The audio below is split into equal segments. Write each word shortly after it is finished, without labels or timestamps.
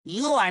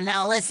You are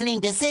now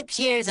listening to 6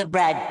 Years of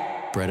Bread.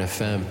 Bread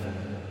FM.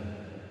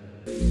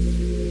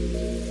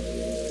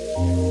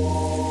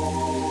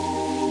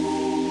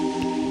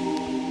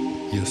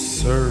 Yes,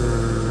 sir.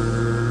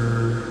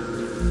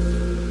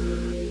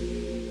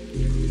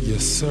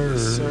 Yes, sir.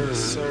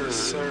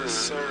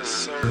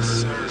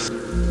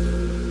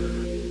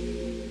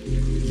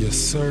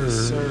 Yes,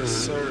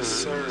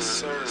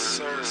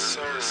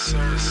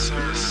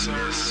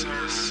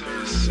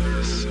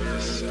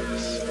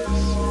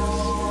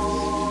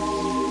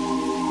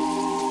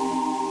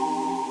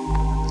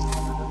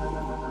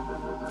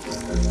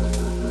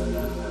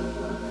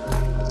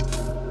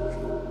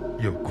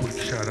 Yo, quick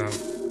shout out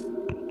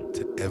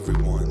to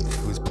everyone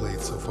who's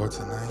played so far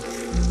tonight.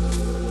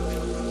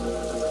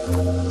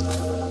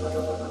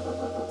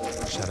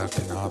 Shout out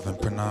to Nav and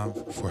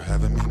Pranav for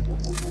having me.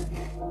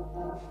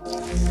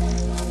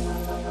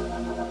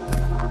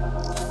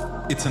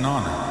 It's an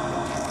honor.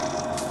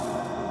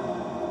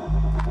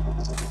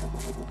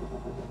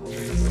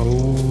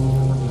 Oh,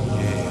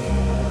 yeah.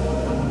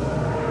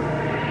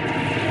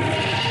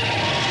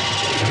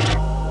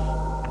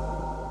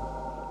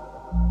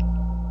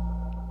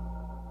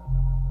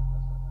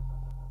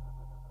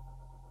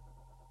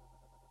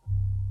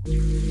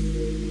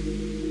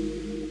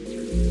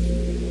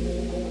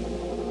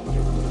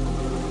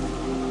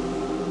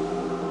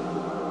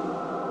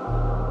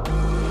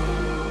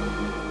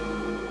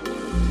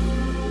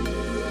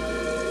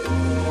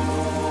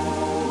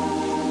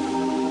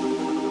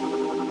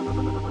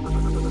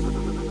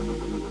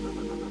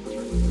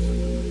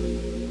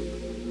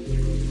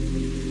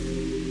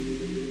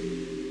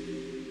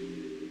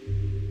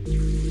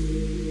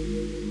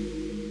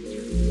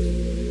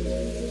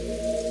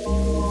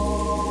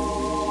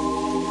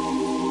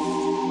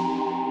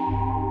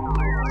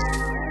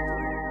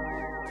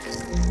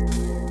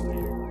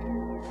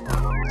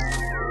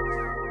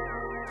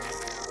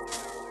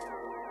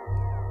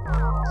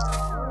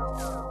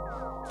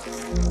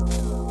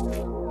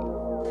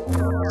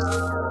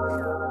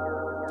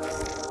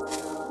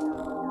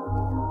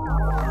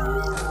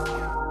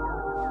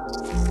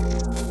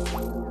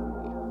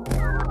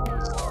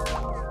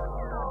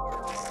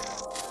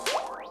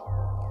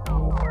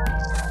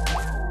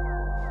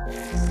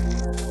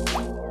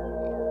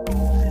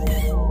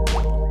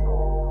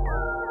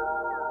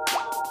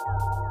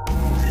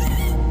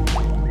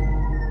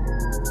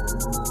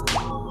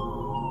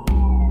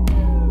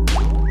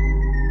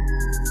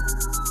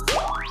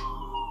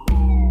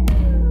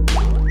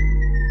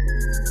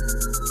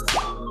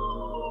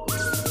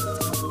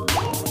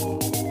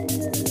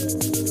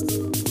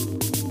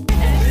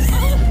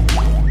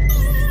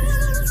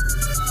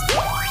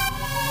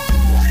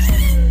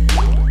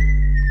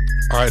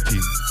 R.I.P.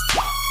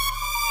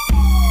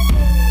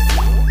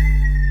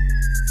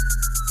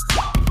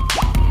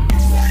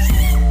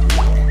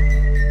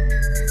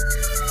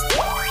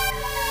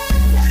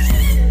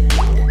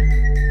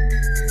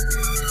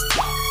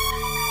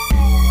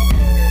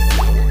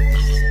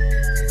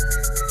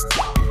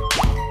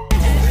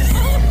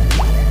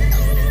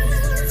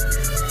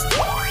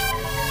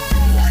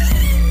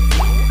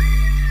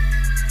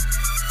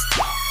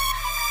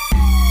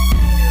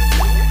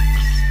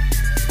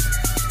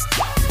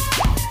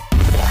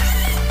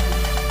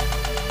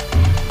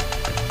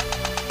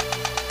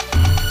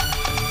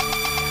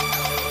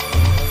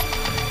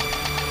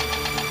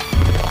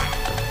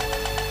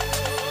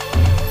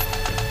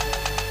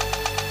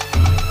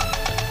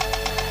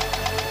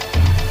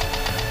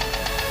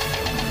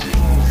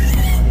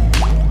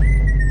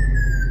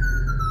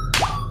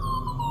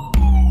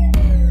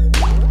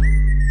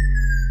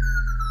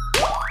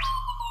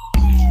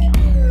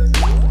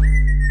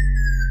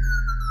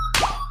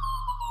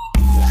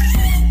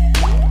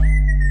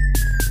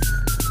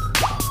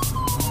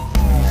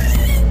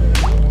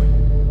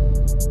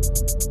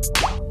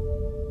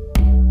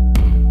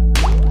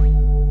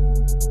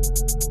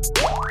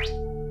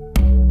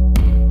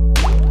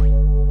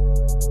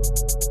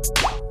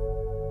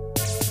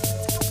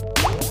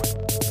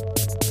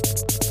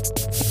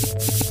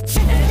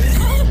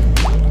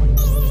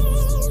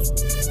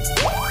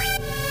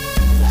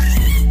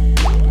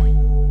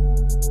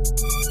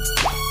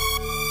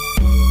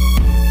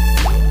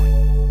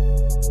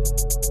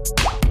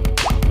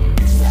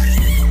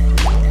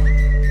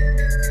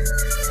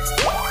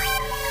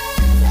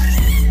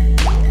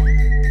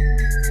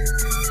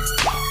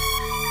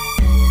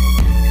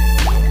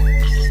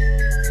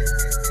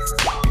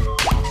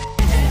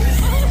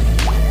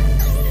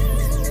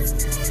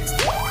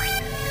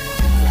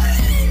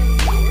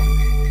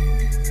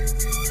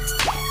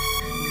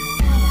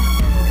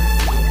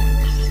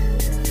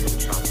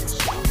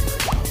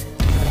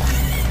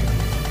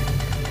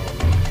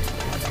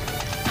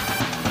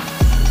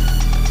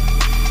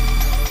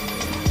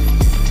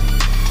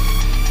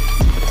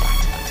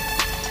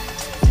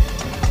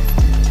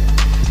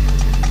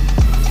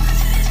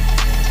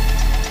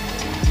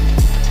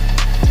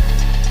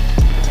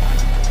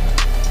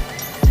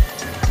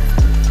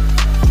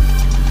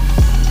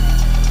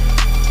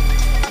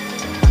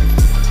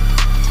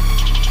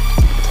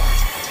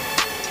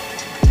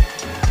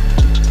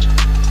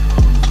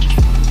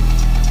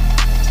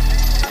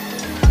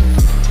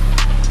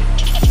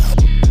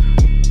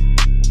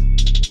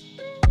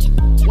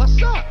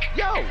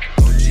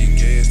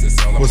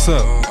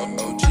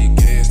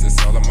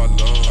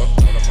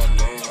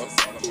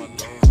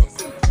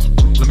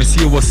 me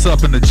see what's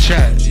up in the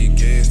chat. OG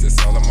kids,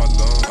 that's all of my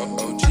loan.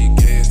 OG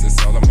kids,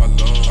 that's all of my loan.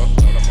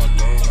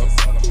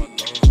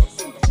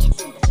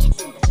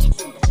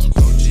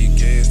 OG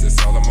kids,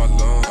 that's all of my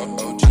loan.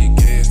 OG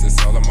kids,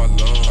 that's all of my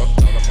loan.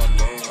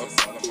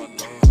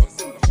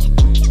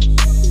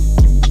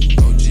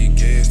 OG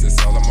kids,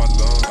 that's all of my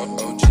loan.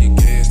 OG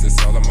kids,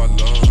 that's all of my loan.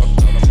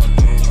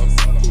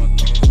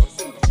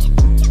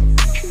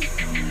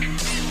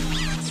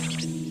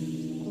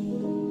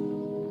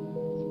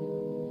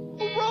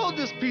 Who rolled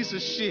this piece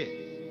of shit?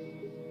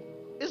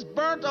 It's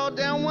burnt all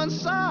down one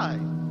side.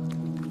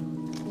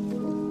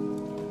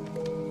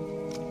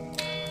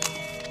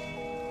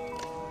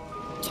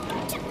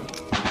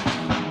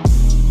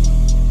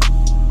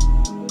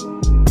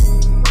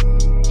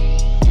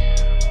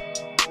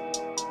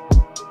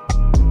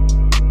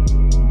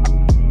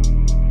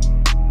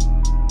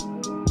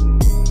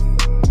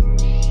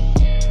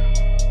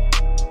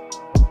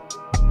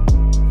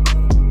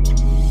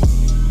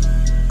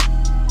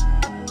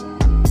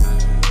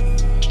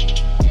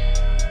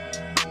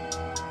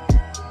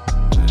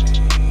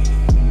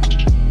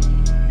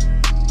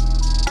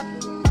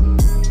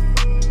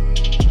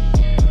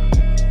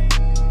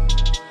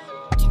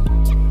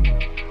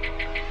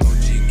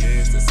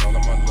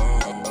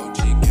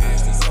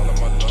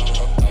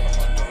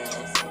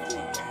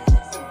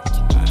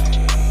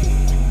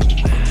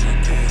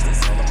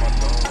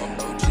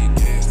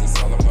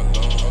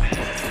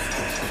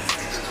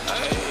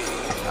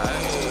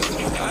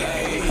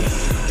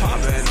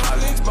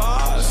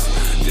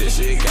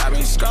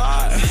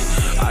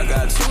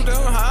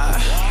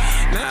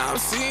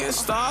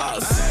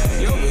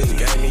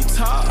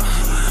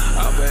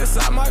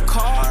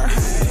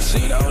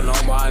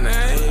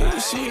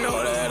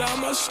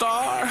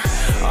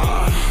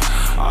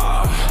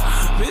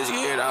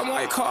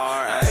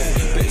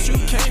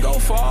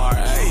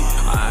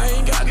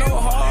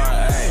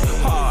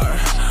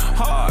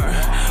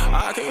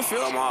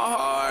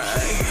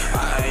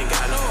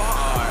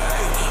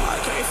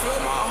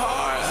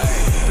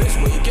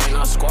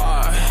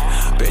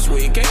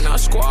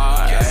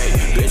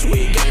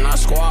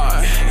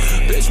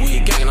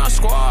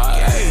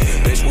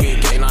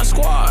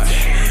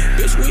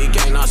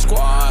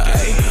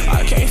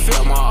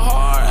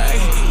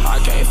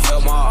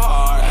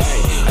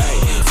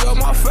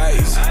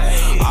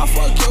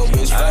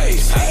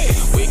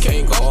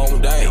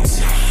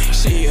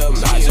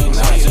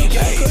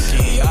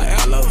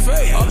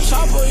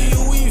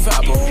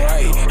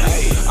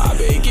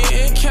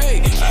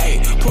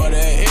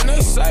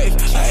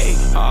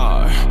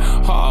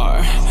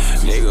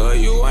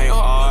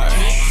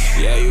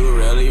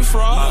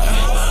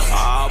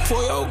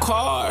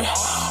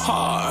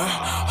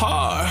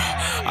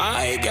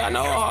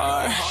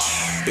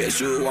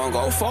 You won't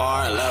go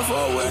far, left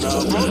her with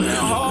a broken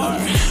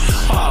heart.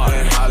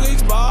 Poppin'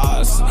 Holly's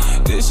boss,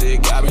 this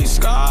shit got me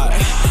scarred.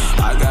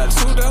 I got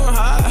too damn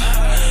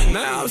high,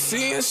 now I'm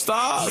seeing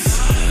stars.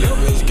 Your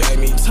bitch gave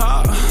me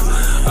top,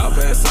 up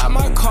inside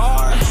my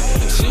car.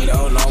 She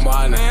don't know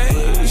my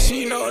name,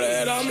 she know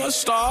that I'm a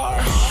star.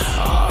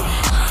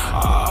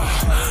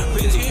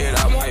 Bitch, get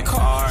out my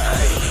car,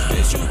 ayy.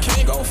 Bitch, you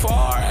can't go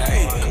far,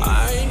 ayy.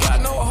 I ain't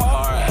got no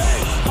heart,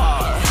 ayy.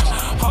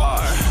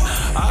 Hard,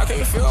 I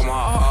can't feel my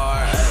heart.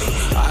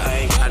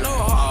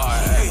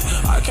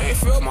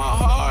 Feel my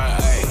heart,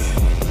 ayy.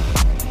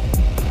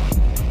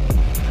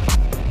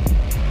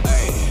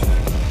 Ayy.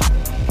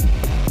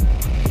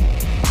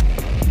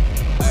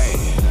 Ayy.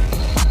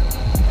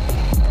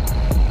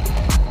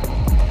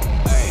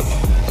 Ayy.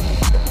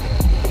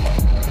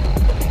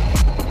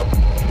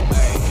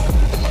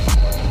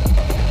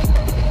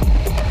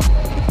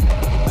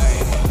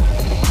 Ayy.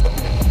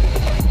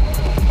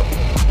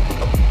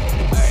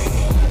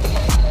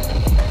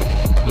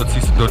 Let's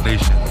see some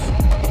donations.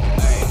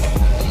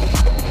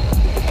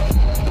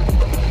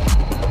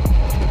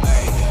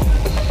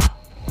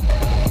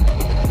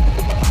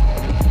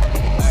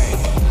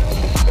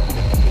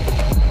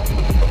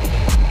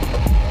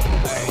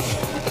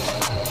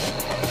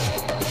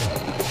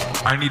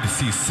 I need to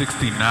see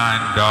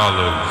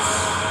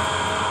 $69.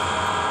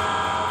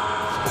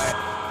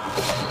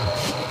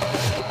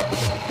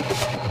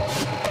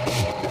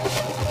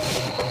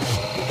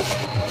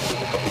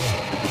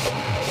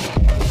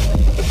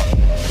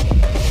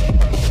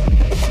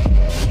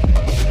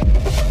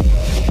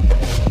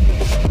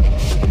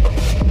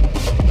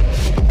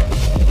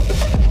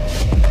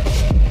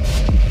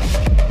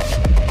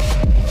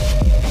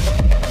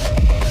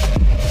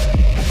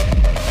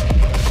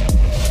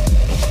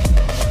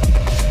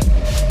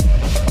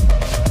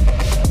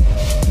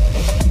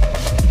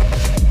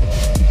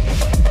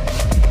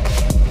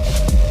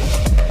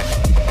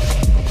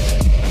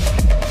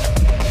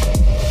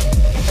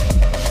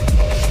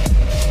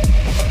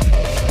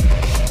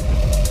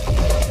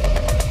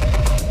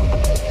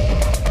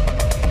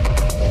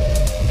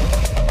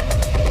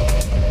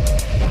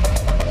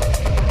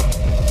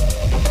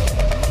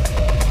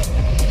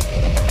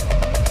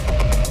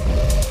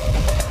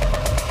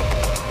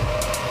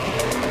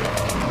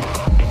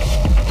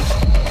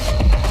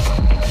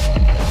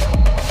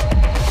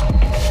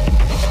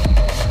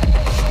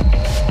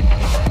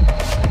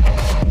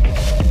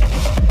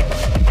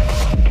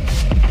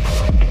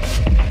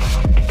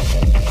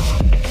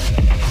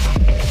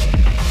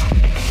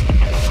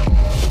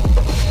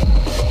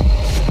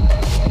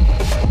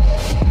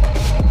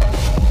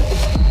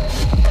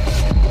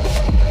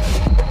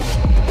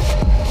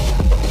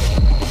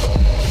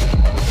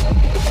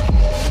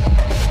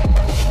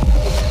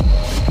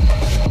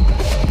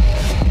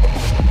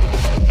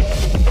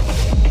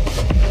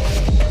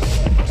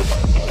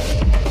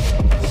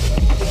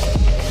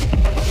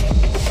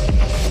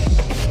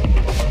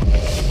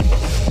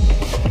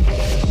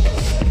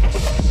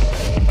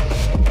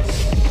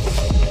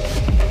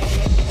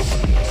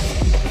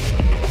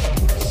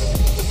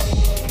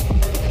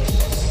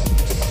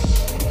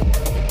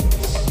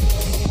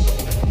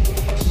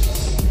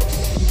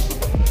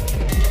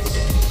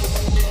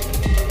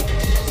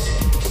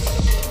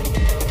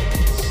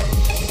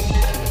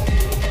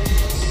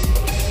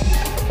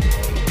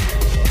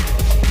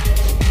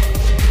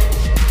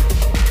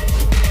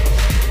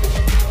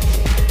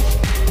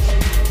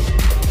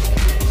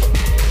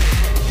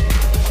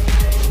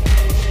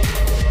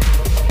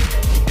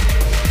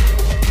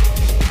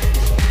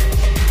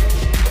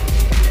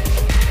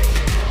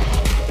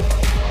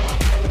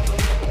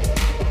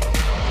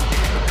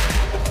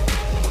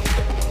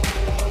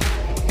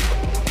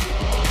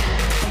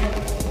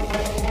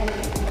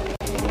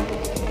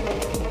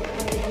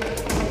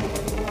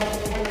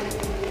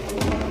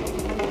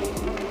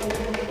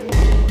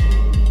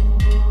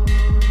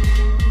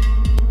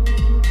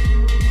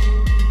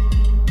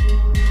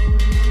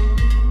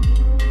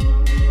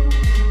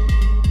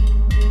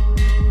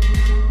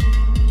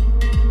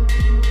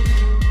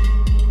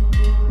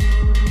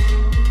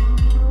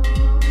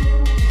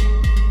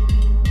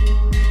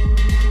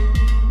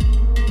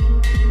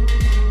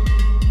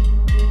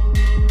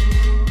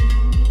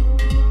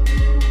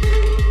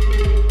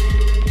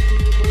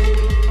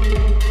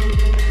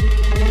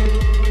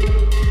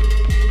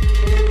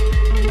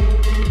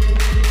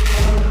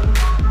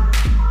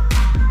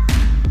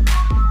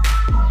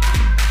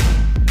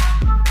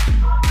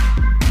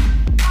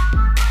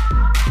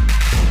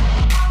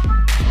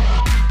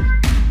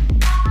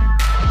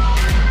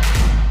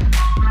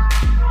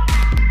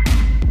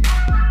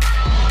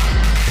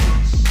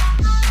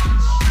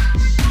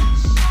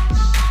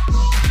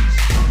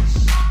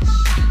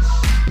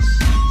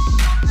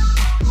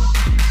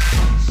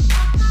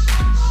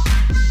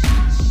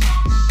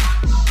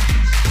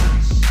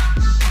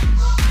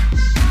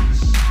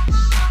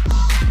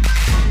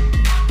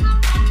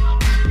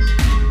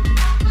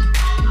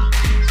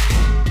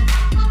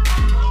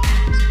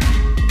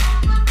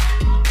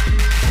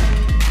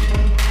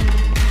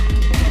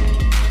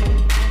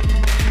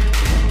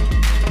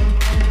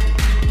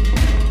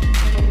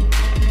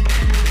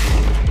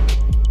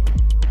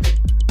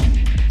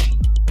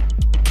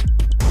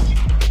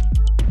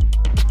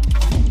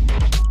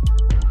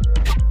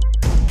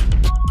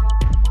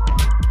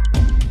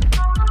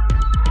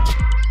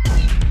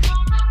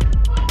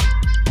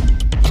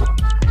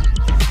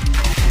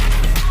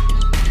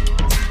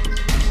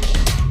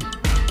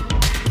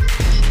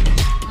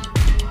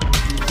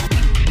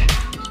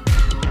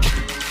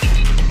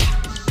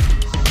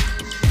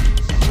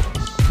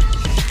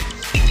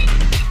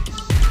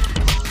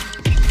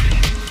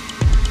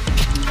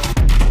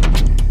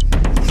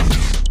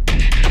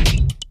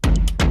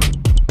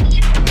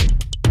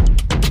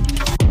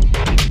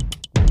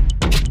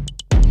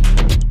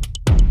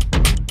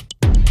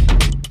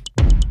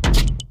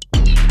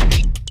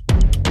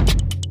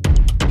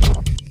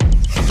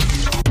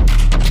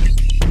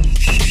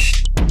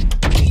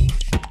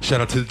 Shout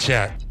out to the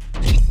chat.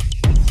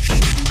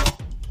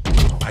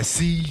 I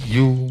see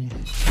you.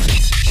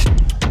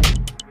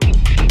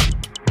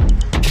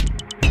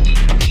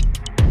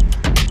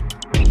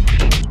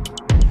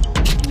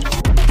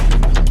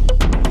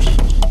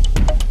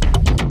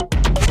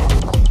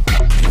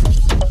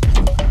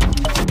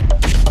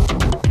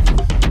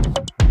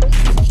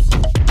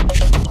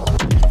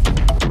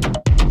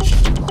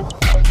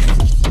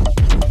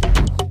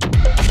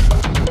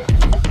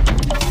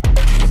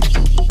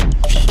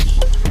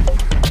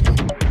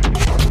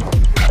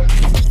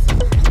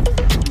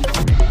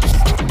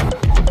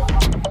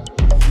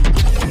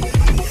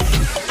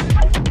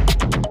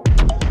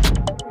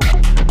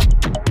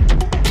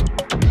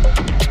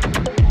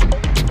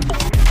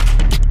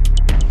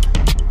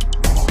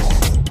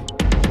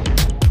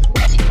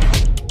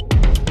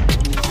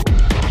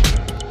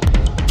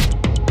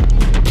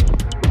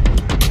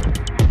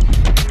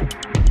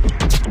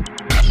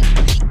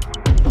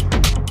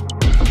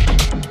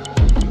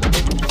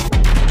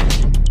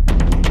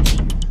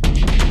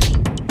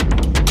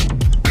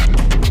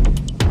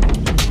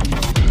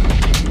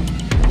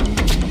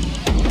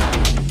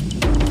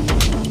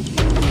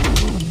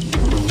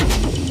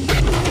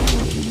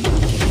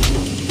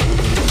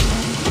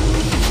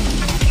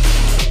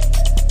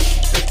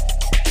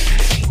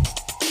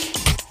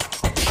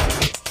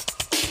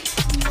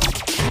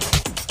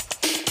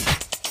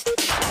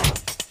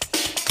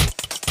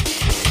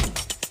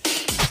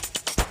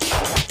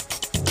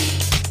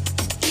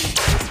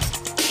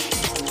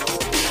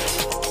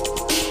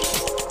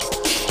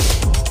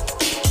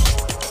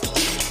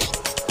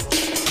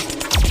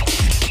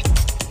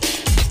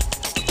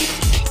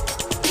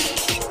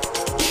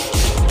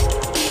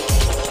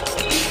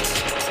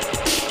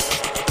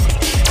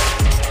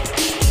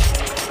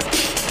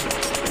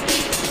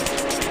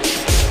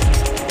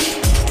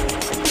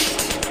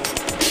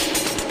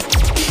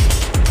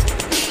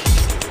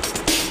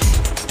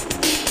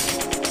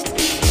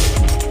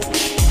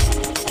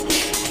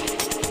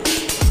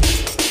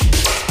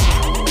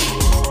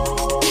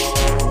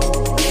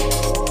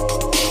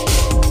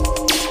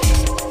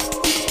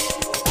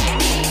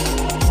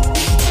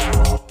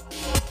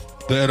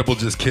 The edible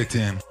just kicked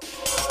in.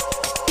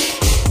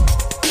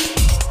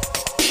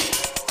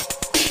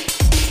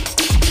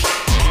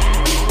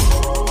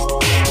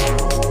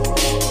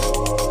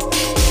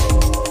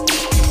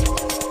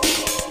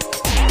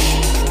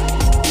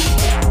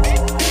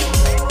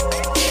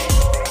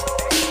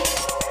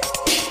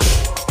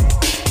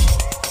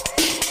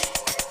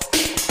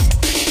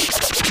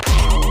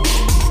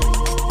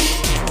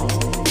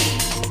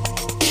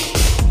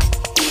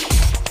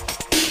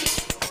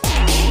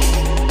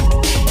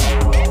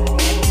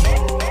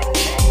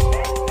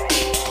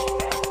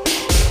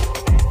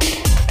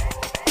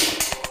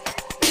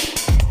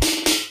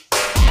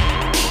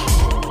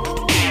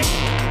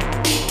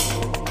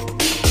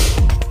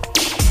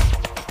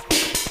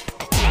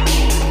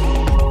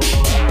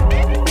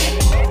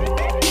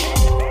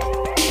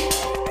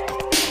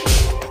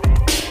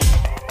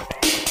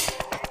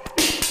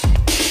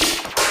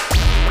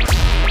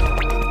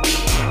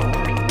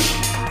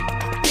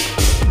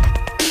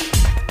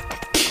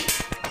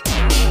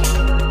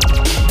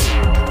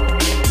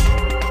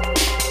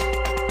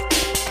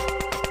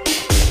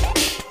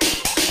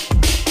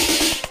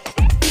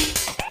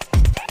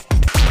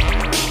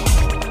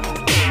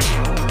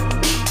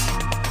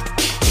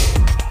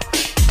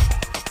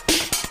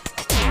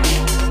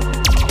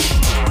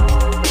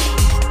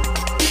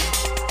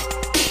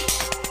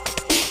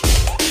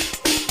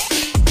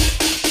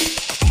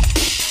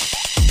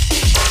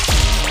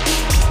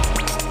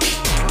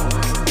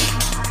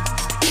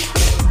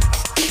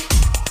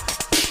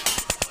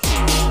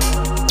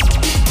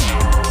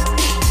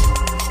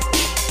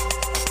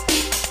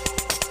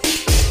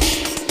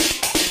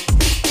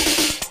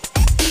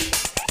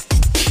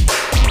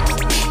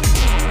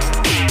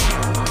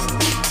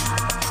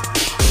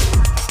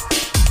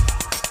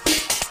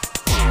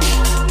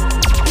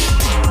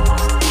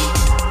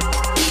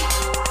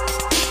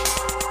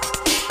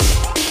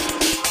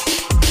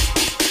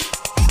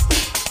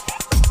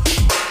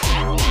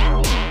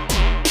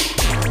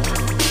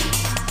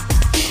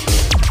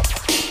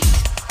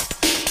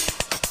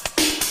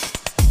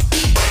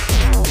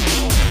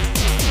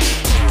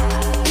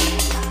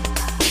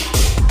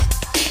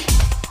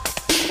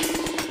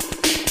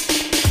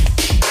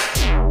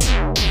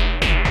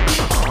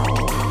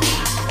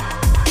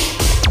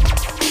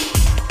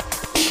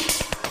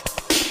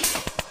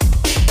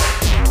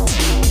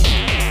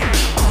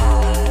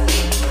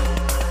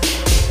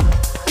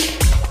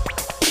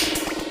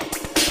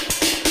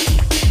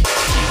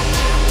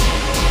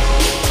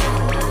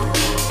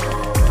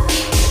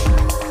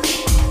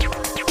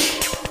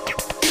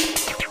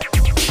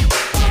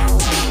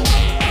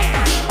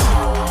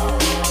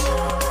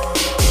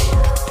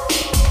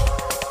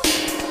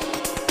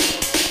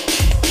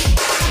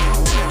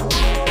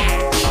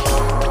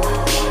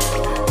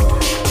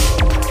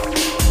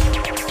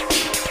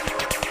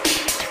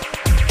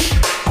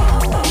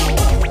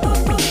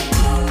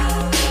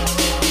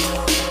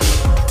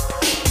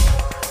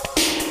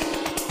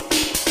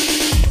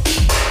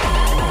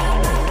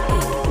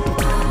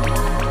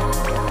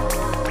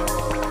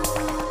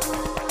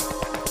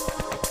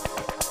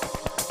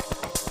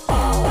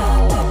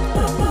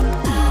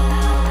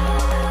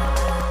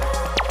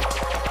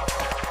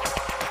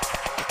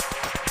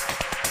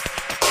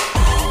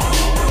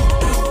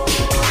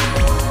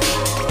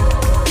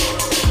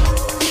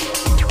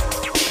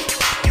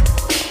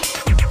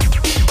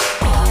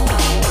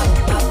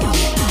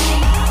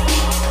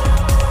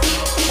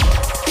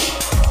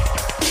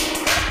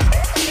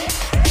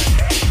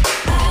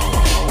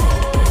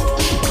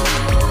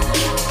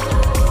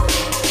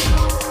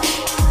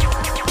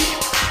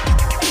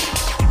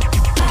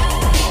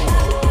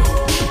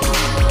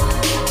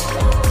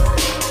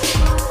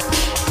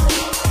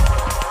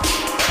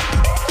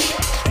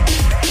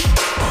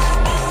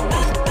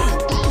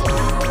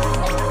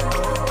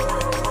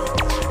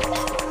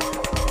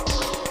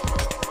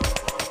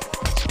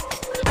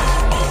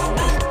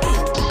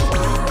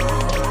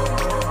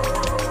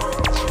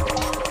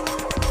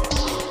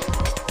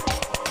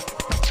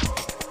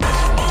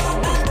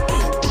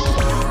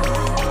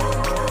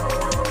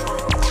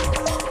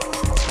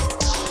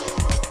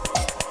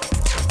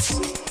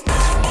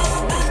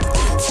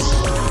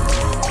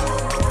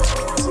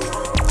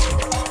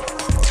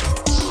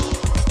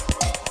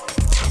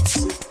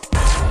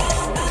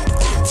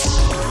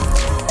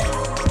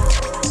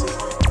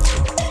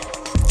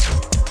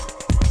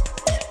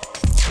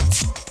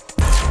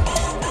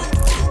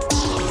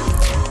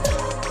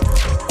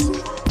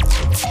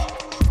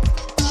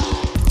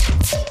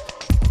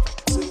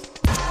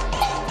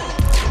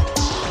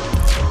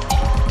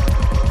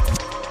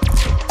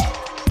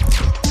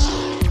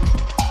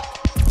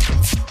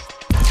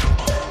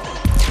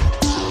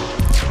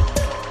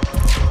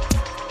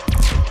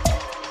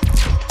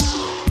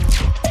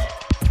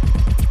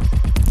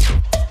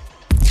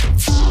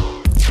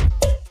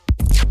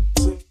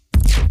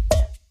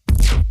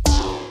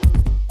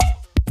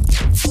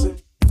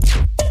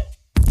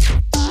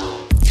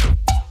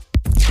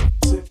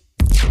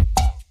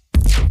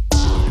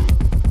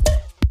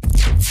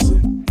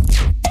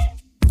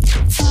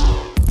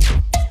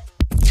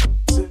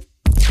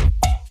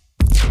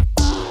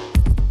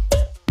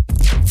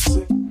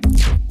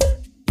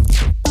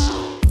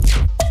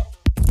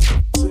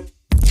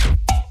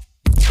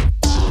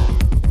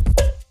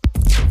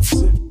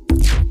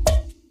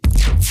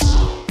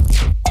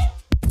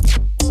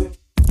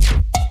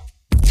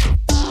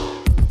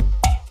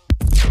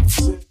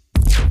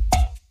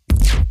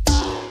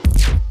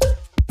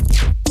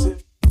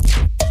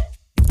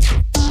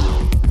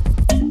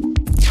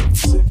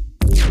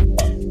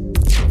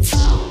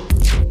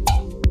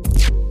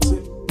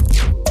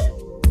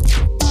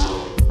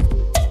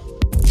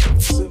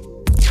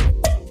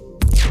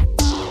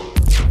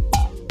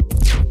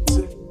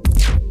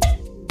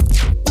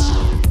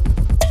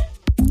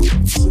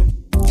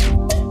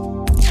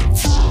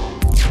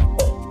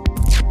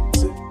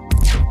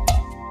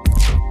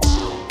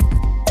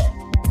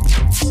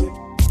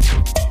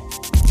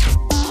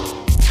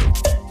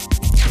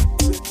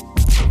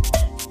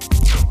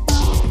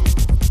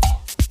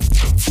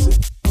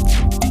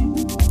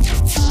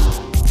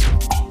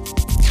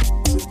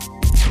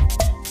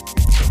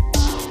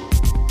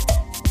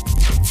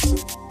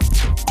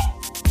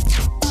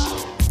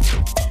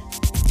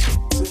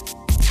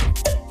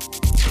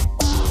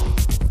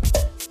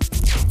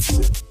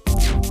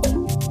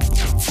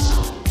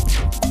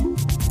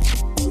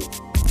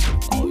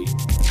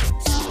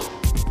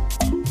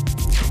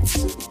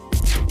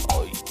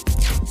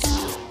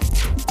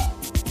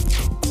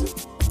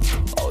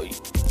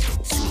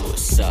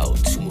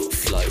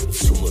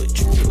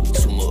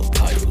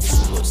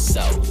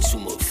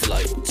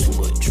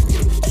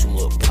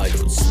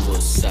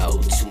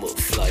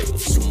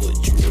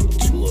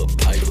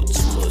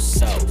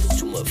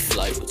 much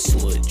flavor, too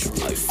much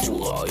drip, too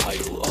much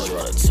paper. I'm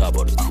on top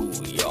of the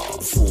cool,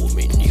 y'all. Fool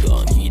me, nigga,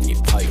 I'm getting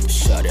it paper.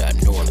 Shot it, I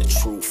know I'm the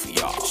truth,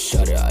 y'all.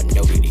 Shot it, I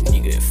know that these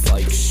niggas is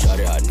fake. Shot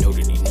it, I know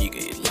that these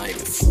niggas is lame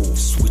and fool.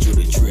 Switch with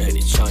the dread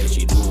and change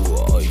it,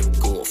 ooh, you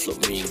going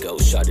flamingo.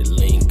 Shot it,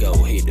 lingo,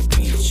 hit the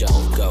beach, I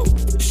don't go.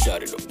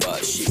 Shot it, the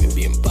box, shit been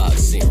being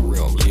boxing,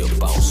 realm, lil'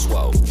 bounce,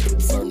 swole.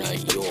 Fur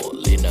night, yawn,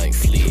 lit night,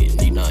 flit,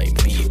 need night,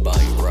 beat by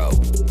row.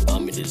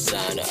 I'm a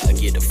designer, I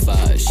get the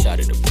fire, shot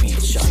at the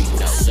beach, I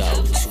ain't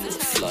out. Too much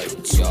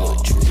flavor, too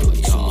much drill,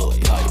 too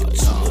much piper,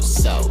 too much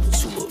salt,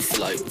 too much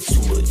flavor,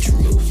 too much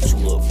drill, too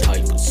much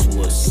piper, too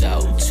much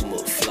salt, too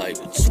much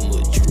flavor, too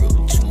much drill,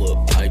 too much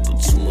piper,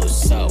 too much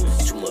salt,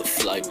 too much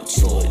flavor,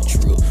 too much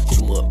drill,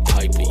 too much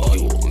piper.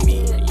 You and me,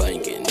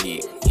 banking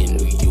Nick in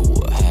New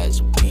York, has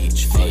a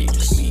beach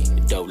face. Me,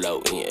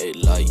 Dolo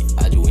in LA,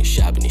 I doing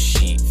shopping and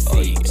shit.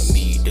 Fix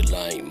me, the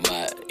lame,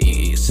 my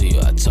ex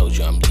here, I told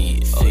you I'm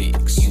lit.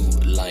 Fix you,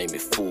 lame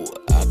before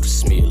I could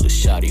smell a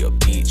shot of your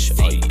bitch.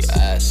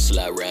 I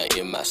slide around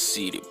in my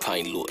city,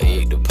 paint little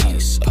egg the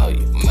piece.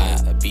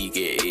 My big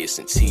ass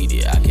and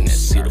titty, I cannot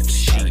sit up the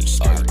sheets.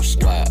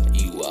 Why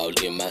you all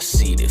in my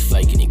city,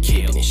 faking and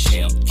kicking and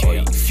shit?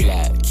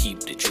 Fly, keep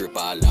the drip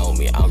all on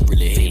me, I'm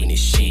really having this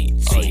shit.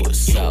 Too much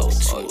salt,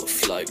 too much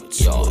flavor,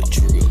 too much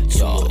drill,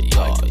 too much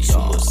piper, too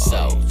much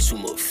salt, too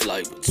much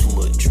flavor, too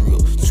much drill,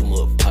 too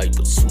much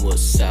piper, too much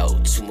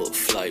salt, too much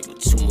flavor,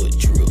 too much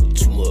drill,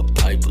 too much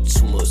piper,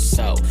 too much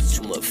salt,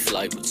 too much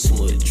flavor, too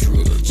much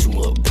drill, too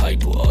much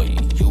piper.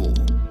 You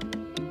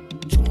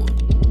too much,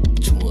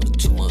 too much,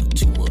 too much,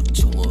 too much,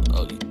 too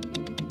much.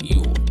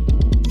 You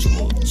too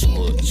much, too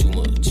much, too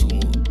much, too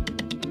much.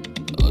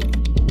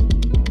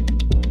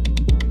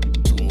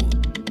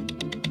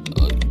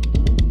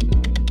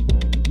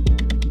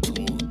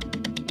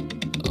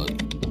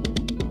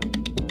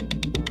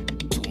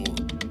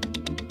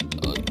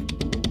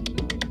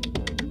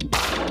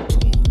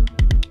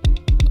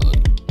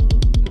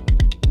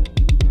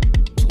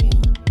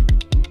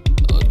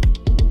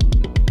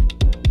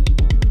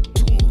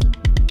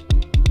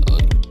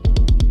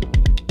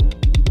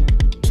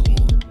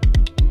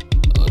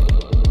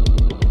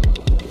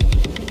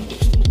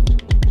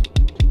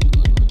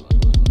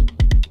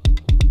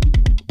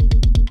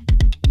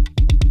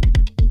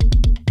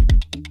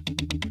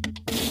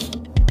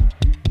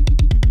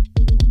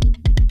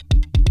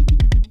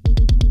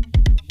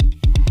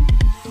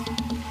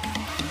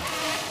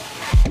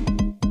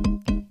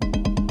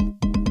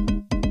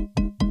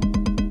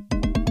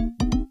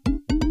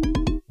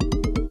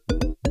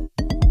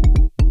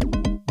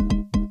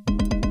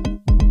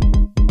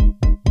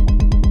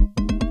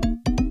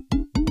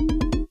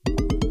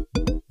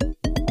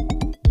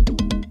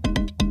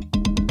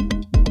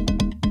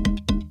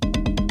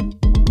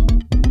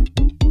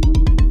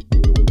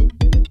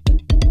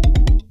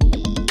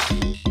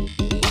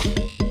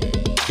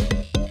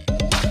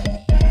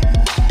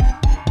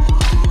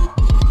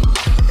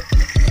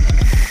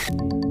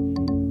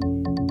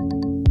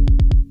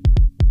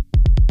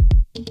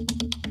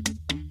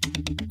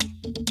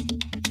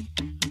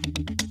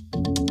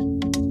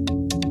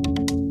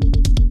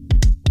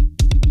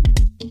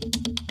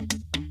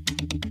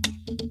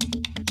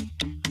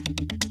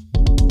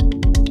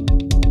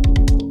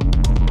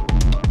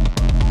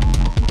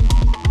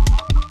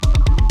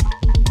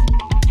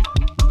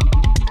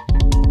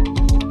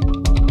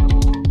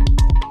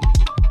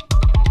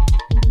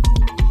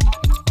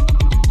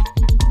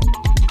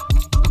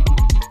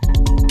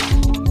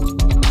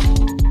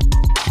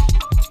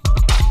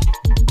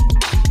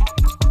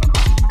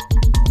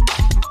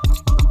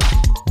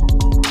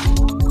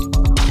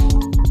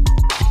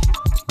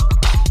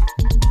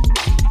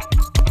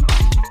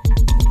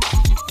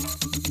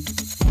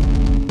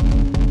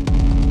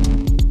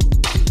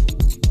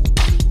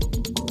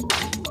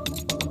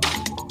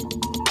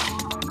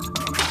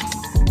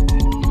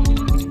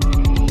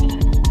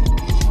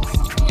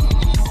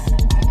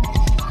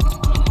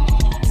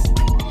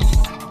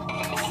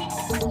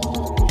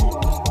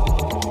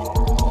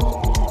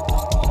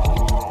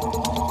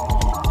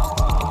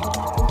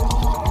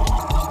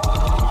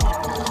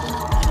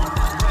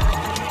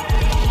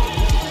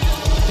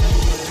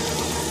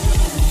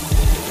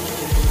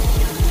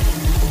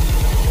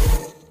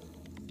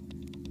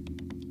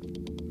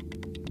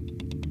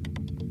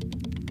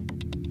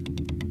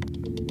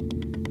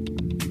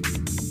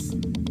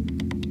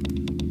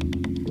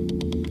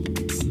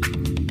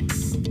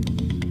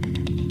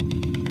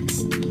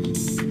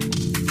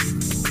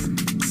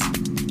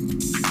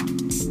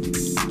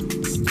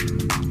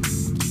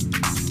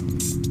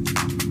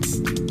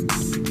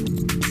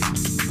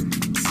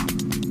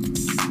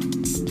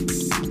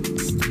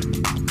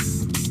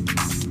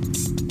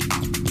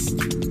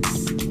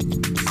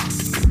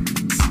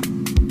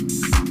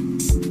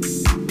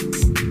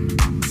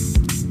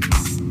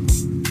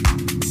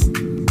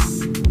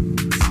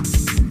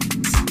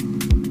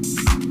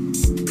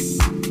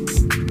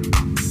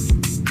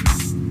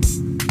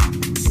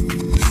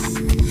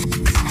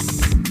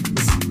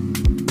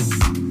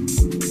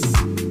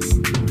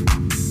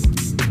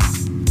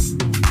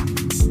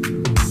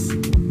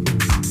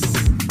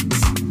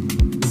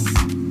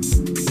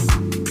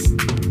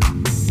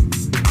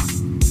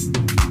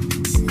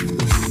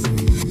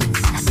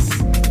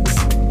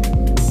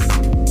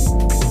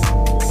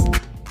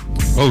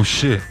 Oh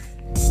shit.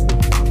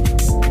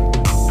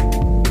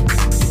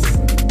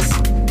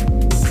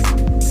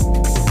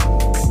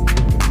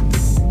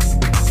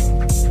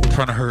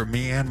 Trying to hurt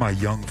me and my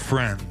young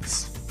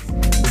friends.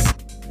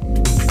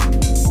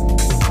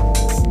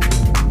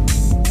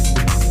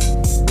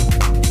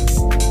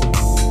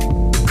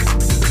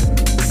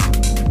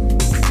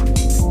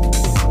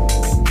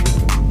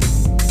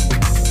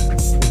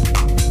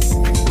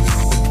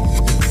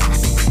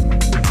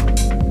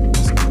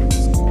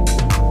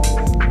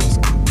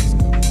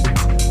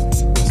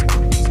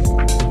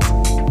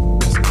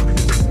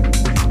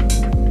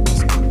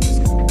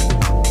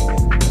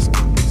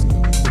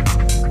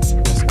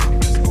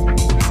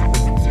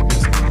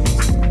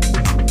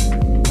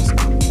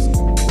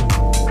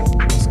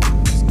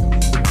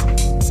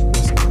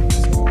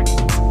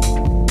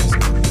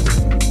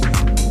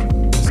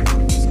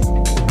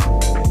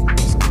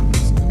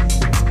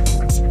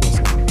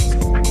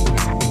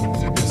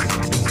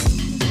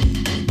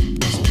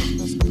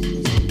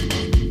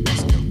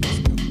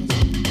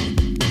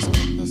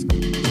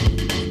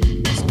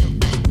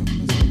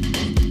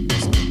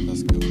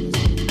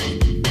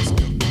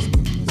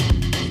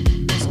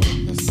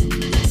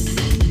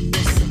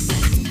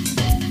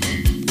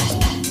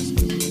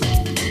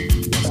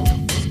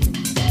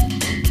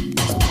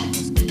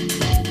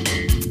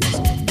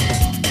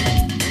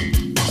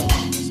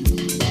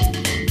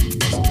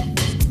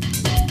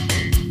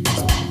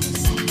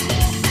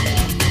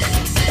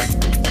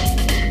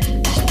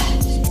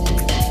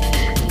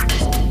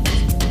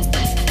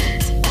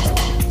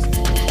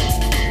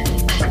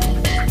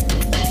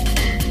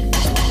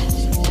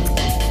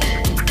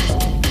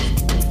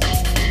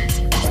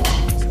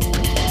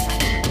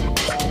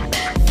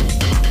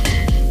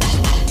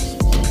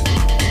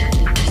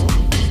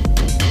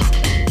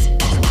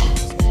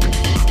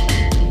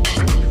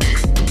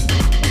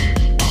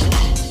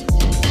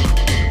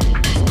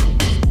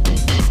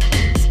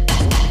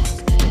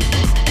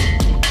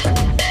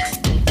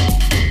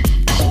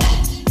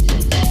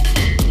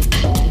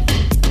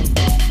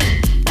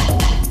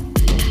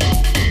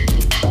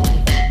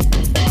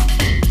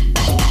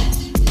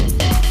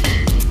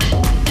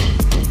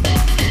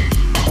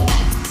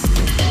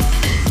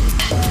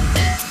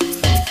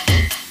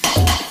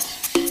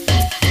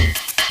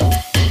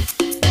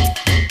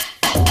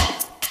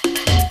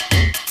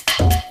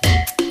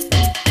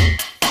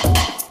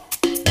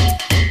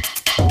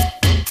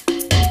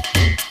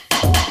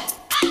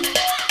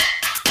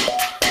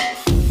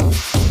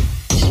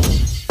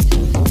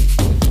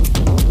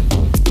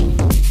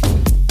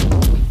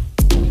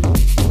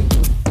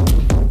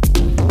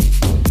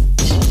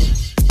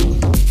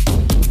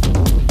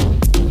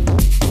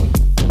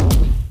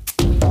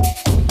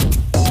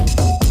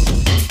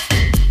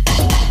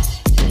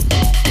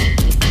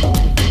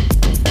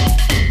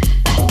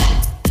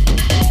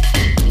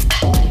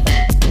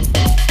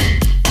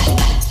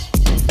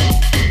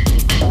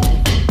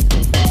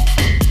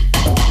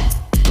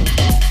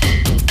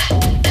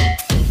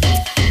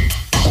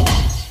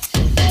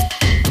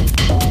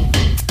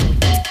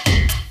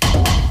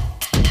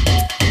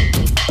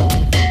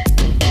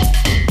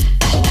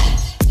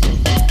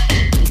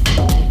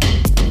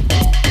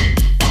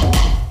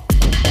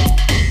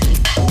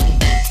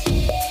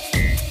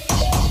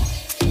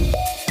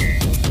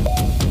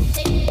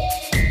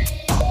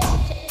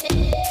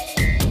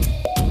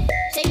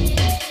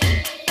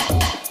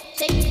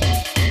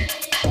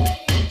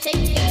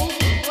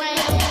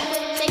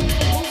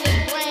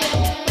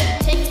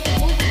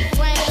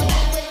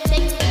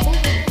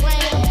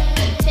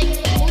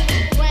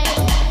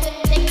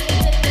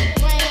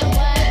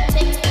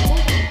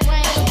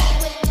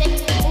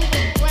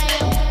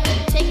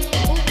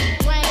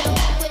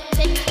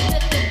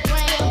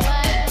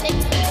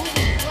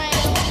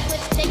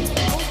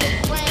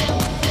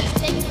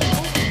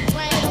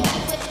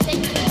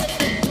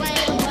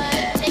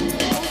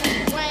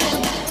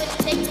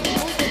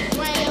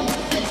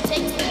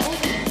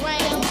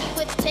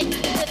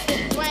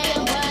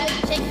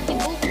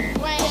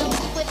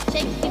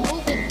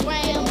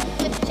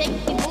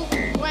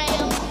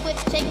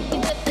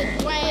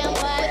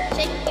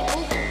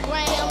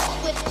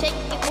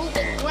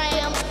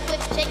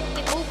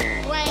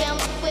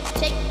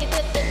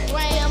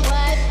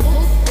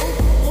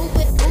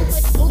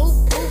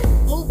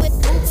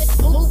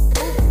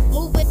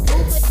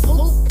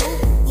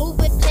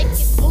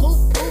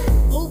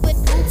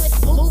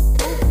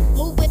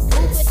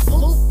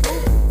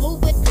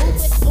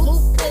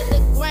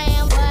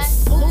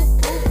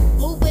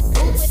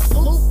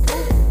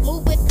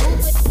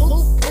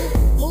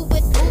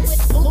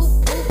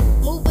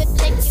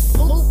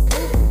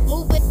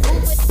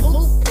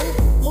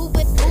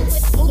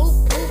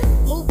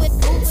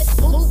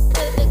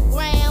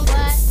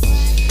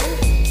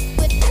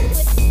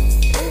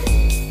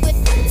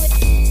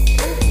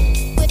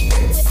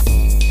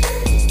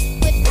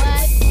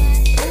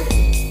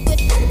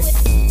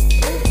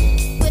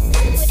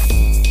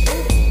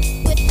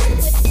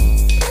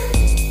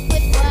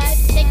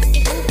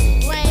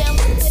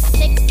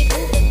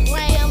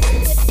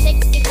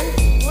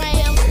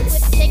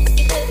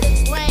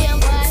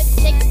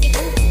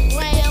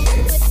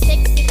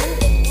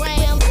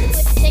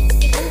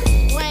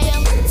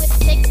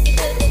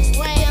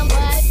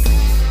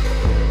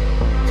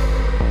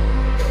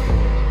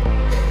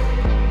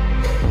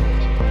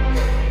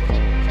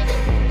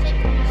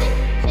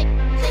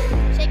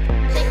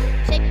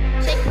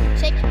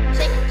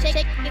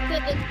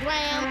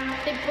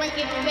 bring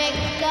it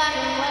back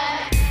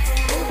up.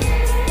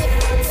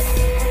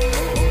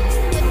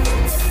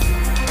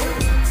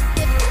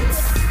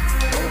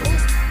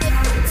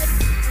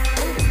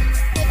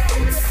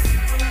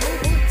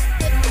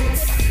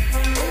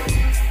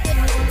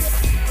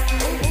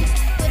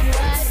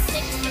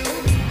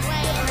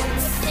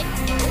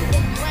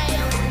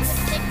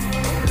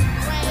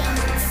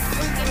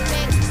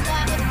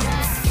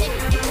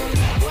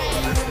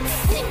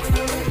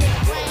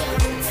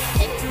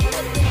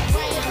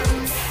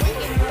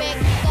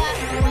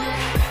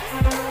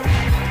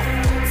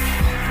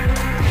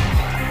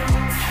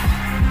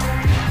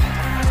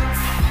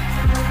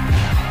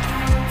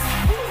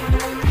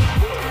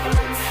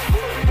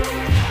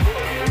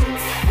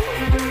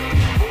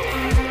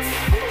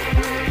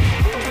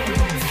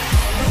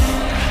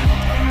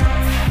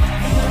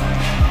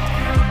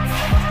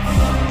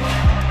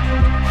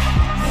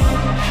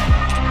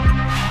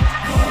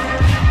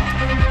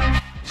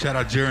 Shout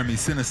out Jeremy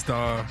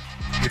Sinistar.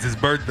 It's his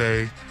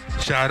birthday.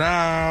 Shout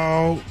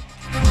out.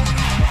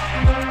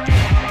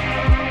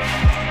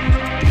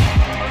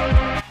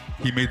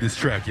 He made this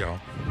track, y'all.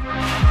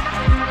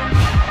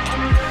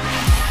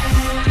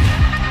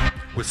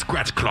 With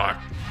Scratch Clark.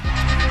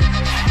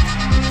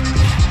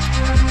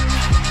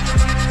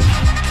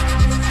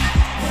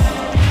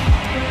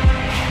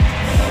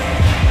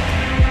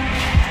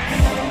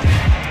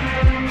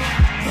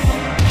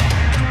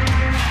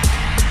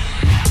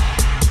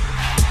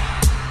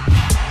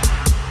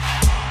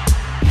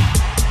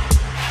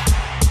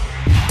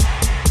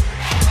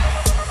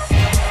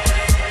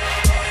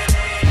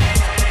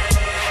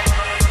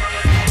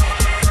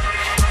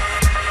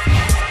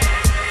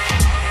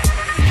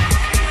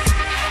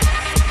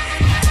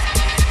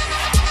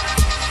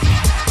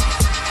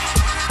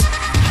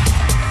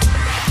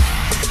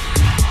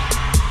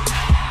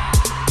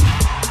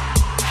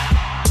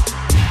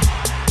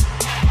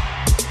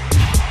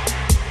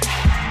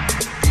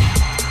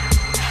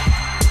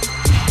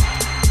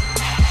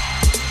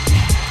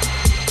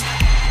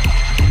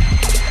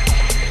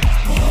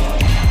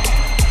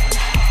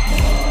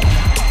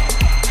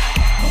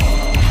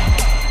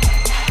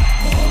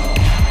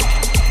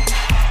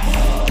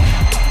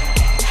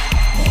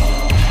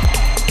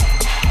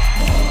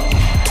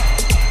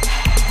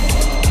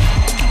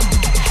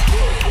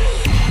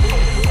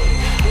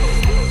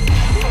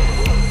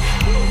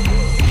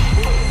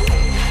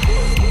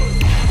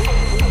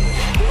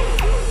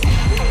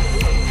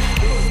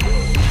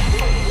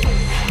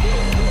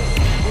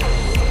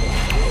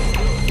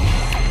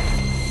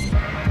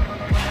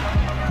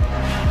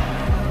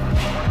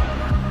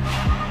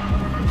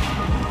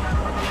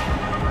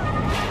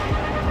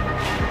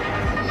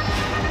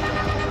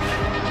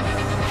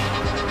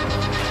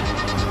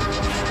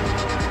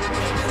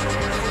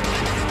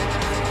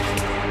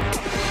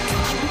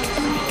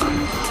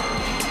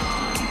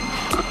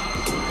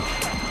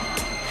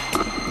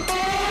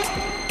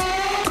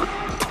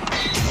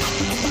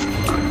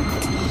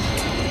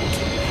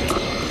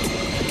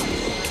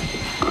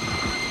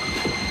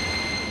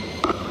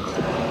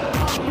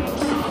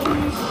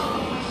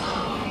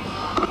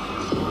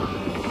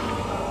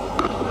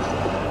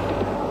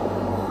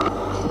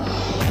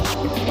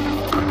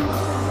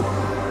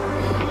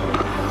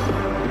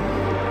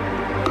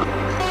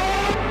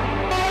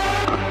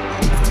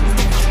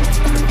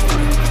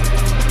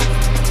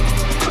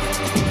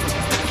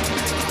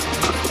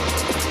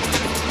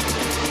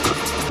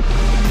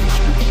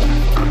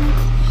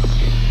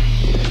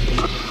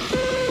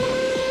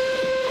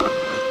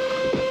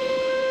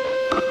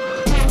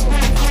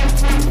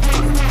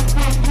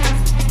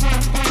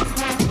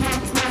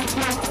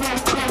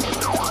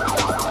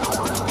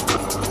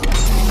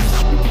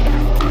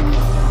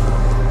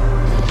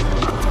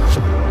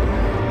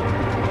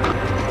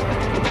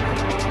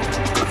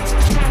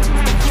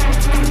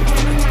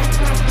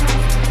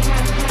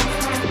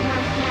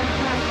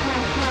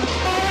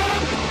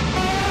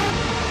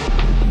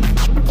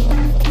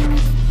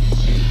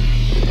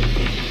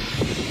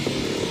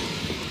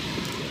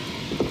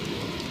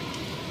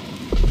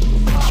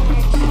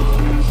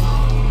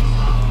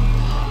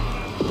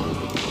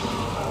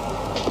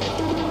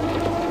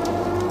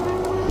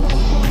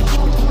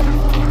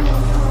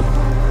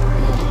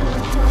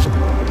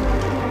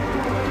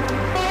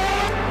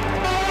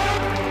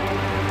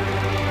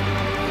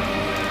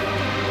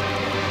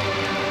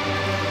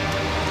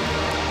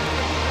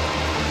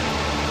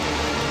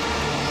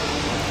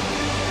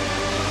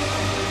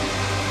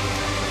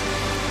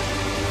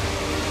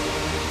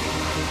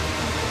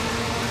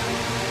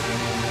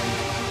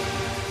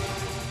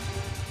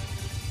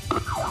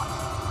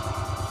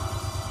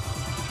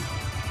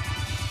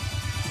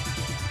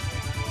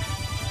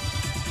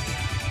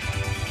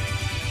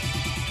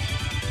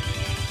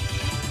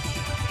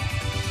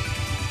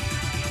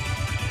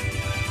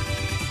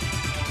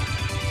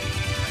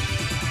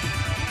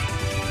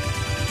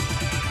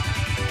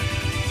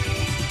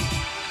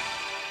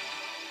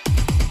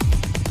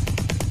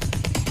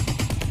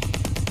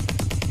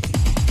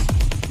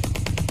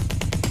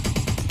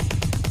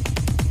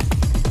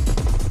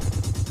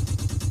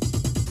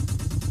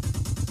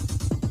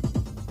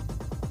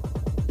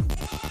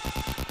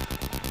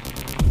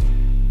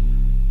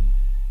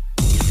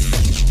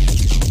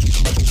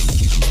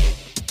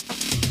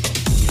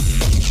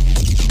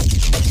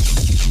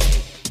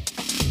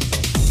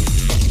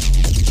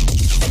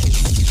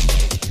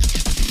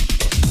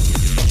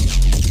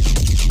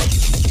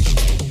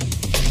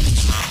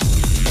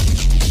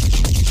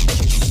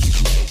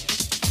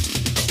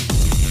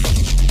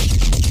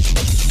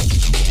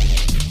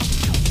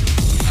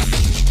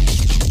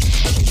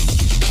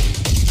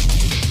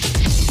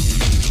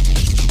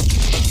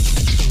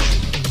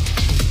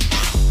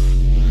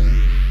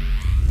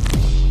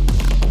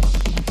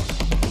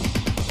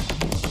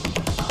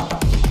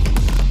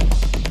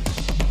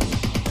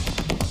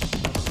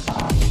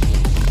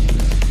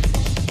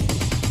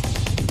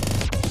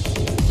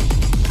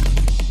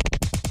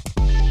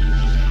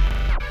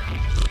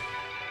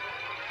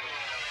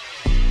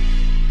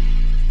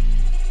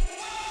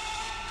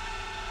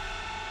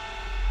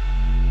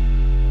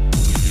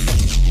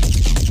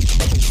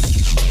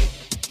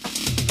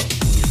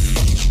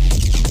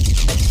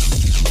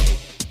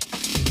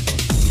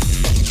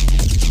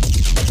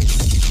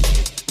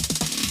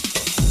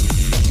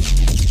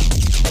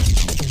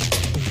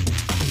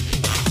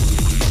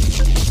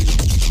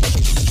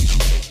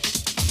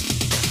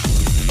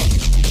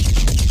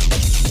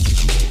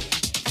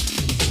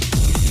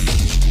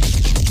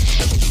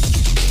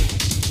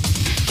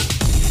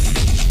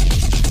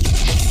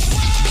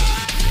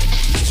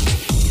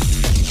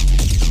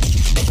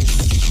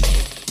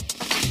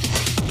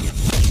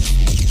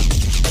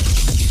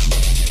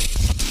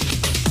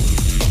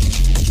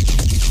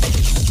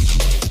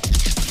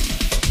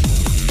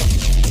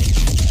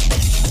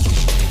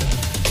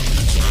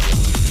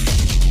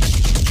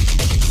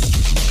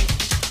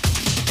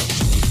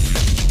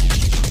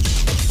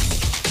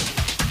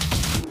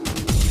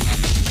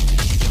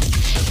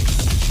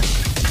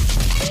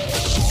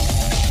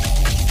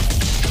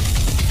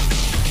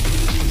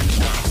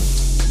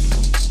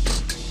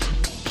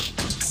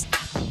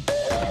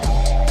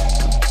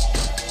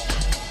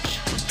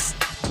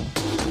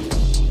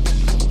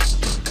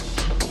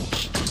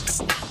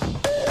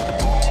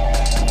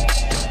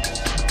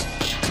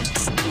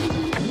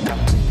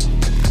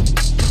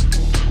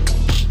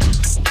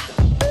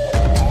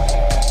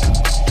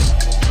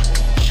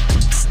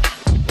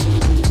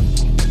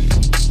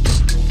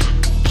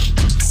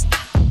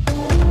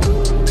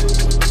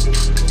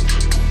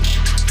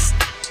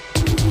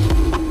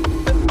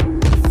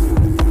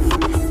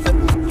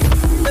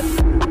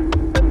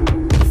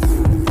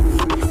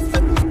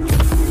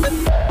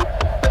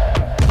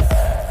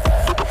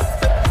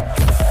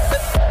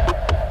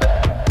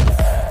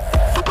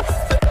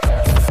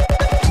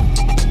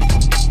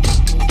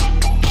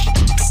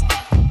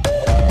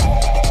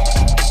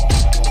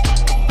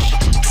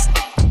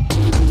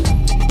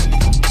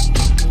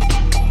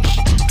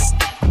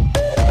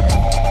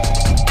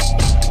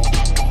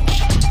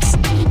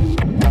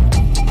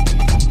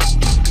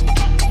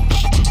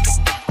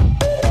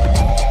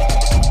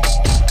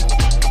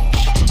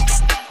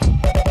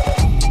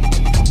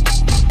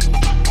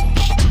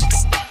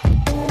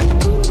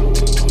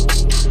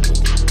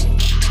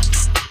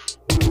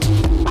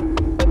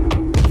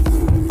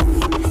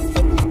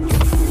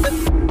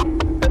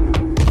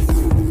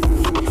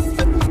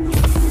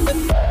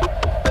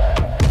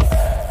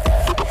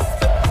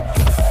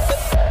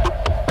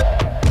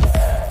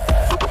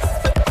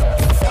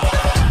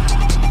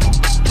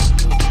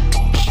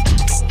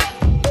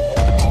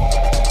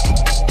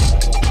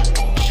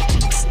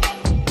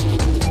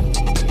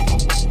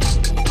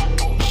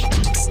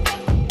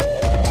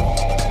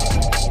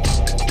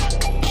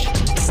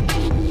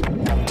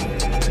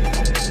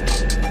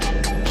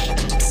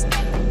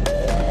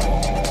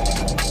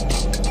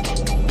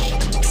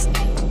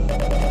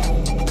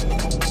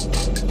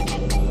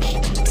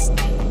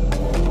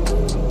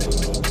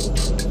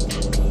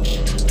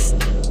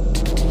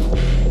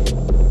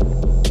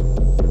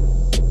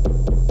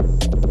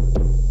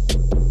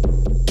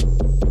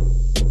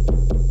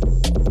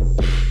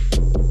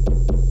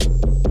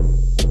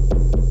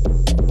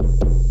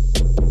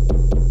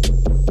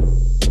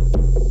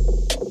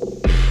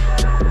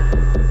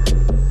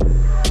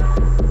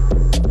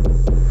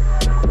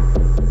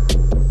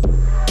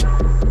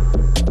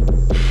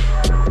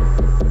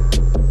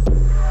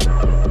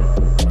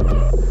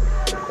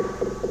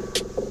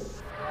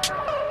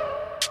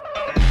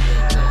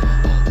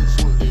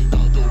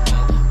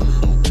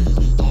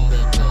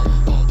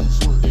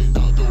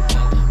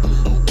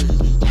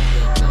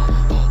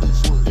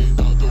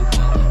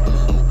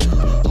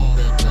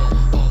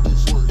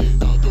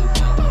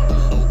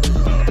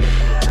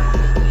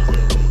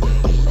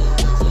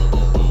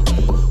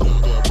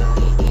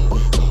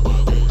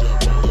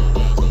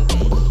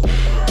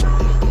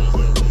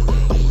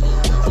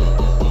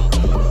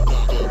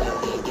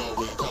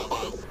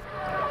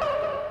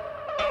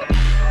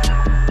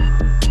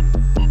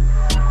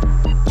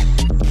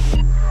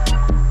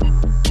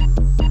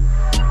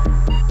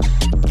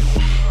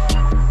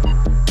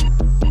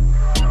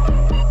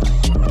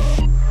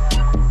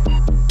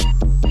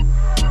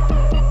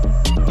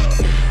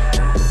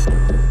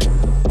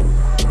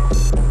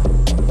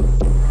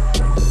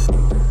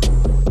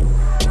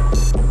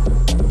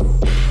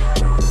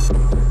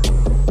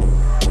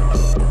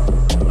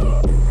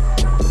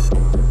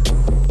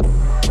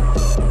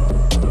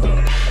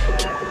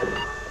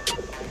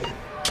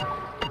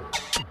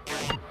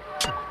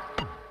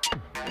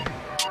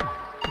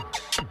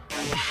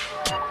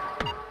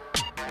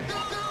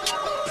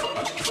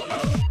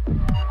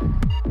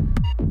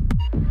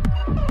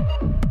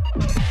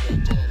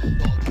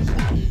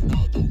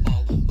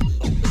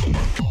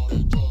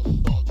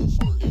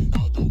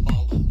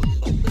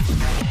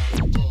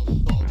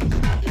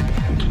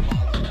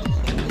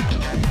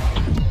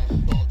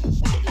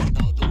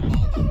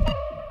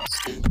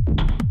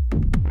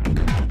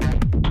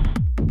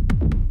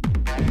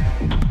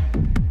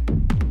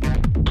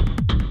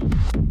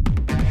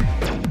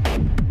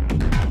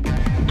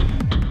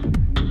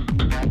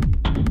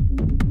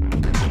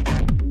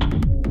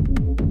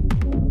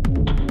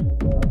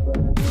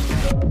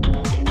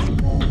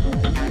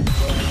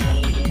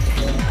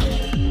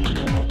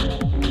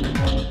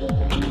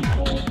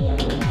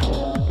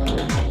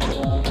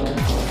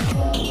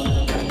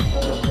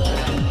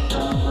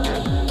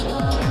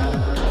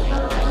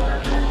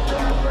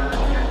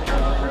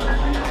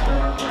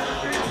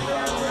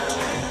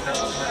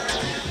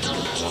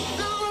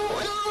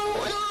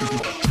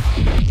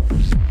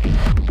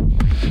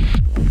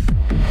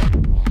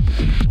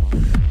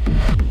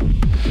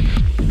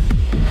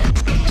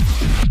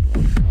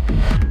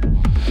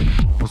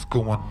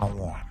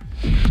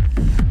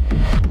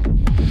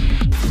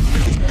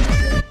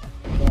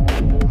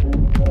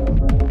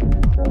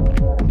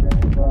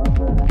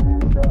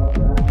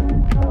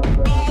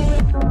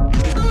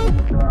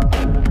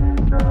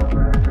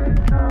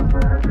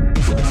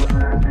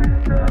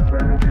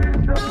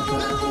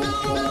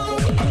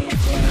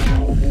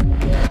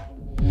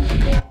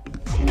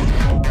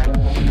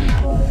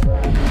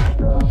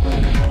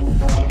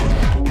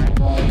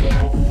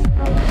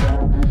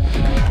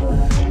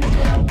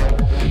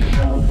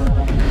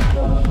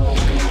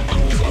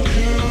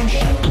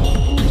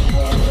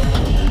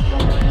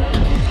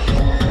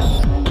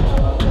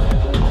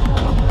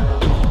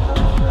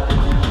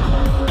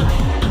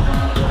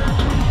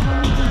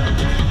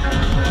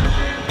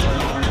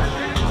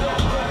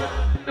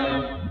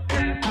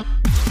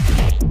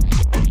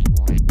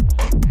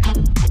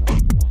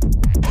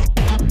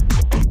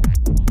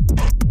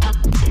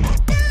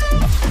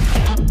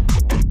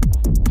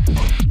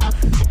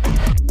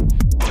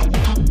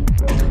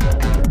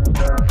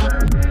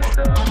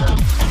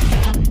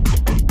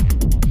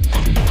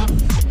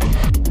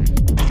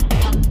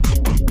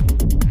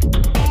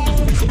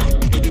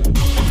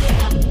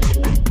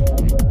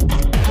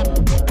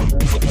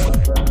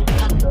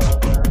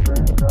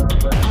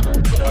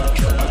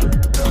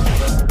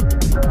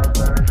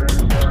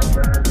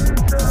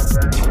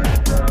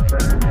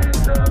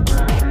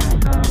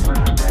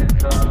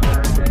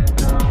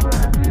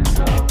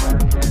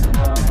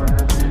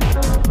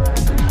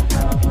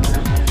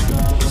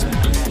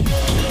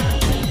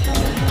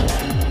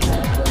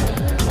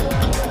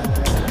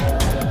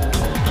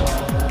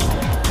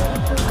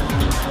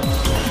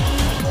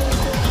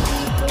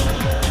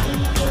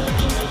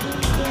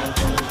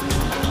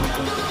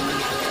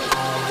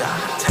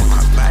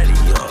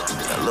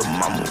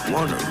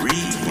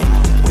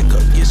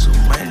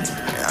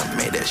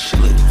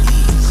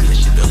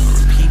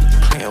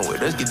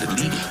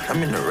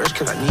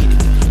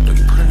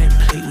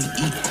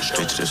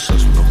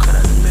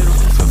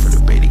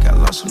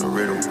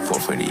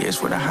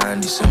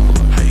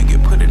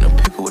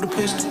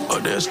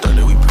 that stuff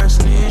that we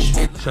pressing the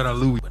issue. Shout out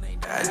Louis.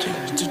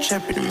 Still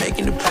trapping and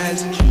making the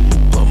passage.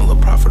 Blow my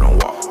little profit on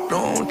walk.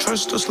 Don't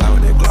trust, still slide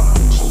with that Glock.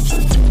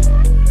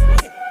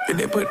 If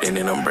they put in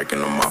it, I'm breaking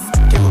them off.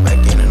 Give it back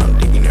in and I'm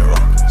digging it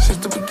wrong. Since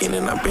the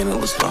beginning, I've been a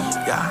little slow.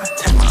 Yeah, I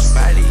take my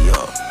body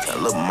up.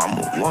 That little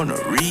mama wanna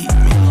read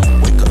me.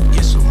 Wake up,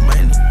 get some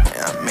money.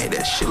 And I made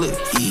that shit look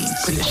easy.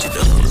 Put that shit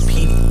up on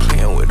repeat.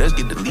 Playing with us,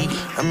 get deleted.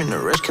 I'm in the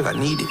rush cause I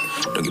need it.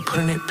 Don't get put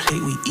on that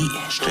plate, we eat.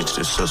 Stretch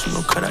the sauce, we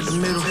don't cut out the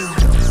middle. Playing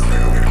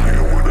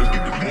with us,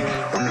 get deleted.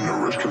 I'm in the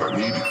rush cause I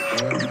need it.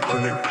 Don't get put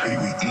on that plate,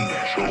 we eat.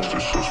 Stretch the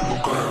sauce, we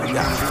don't cut out the middle.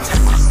 Yeah, I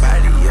take my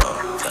body up.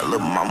 That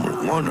little mama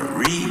wanna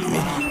read me.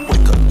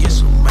 Wake up, get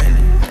some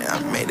money. And I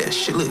made that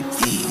shit look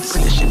easy.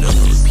 Put that shit up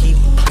on repeat.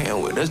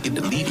 Playing with us, get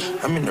deleted.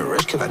 I'm in the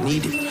rush cause I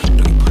need it.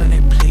 Don't get put on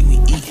that plate, we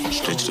eat.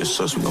 Stretch the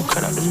sauce, we gon'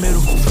 cut out the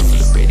middle. Fell for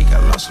the baby,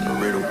 got lost in the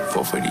riddle.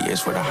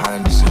 440S for the high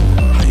in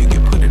December. How you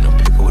get put in a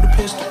pickle with a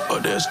pistol? Oh,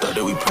 there's stuff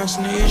that we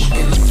pressing the issue.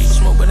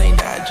 Smoke but ain't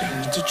dodging.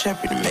 Still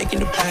trapping and making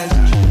the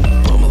passage.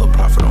 Blow my little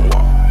profit on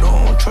walk.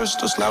 Don't trust,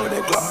 still slide with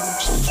that Glock.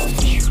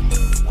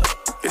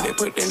 If they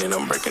put in it,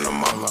 I'm breaking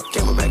them off.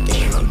 Gave it back in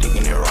and I'm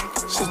digging it wrong.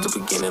 Since the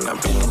beginning,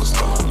 I've been a little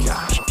slow.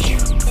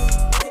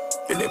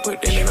 If they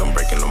put in it, I'm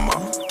breaking them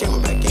off. Gave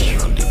it back in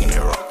and I'm digging it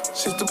wrong.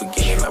 Since the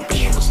beginning, I've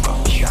been a little slow.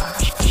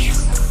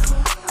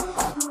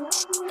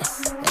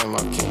 I'm my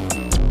king.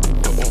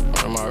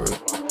 I'm my real.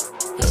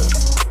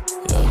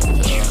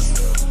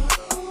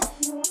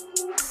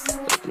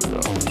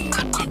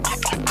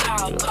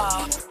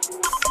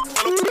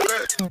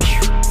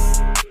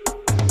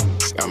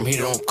 I'm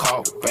here, don't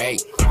call back.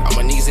 I'm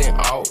my niggas in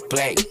all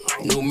black.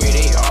 New mirror,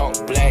 they all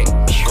black.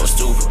 Go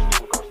stupid.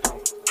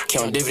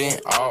 Count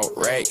dividend, all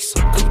racks.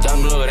 Cook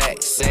down below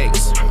that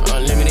sex.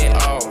 Unlimited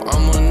all.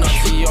 I'ma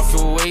knock you off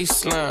your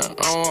waistline.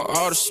 I want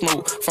all the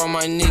smoke. From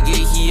my nigga,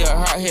 he a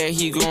hot head.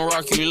 He gon'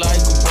 rock you like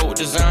a boat.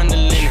 Design the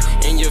linen.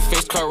 In your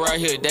face car right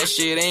here. That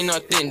shit ain't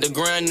nothing. The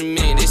grind in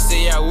me. They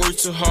say I work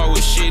too hard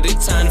with shit. They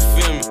time to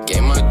feel me.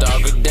 Gave my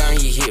dog a down.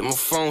 He hit my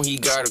phone. He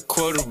got a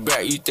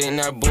quarterback. You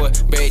think that boy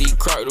bad? He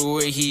crocked the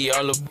way he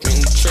all up in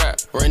the trap.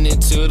 Run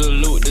into the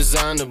loot.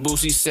 Design the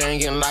boost. He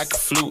singing like a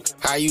flute.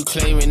 How you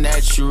claiming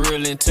that you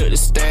real into the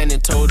stand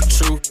and told the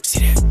truth?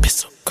 See that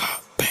pistol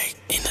got back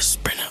in the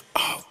Sprinter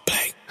all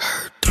black.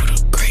 Heard through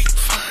the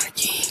grapevine,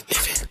 you ain't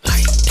living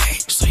like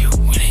that. So you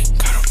went and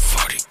got a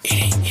 40, it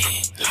ain't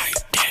hitting like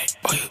that.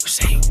 Or you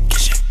say you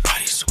get your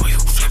bodies, or you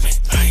flipping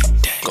like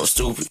that. Go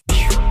stupid.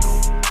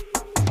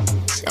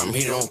 I'm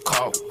here, don't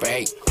call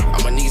back.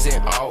 I'm my niggas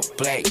in all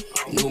black.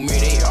 New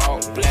mirror, they all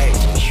black.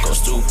 Go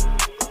stupid.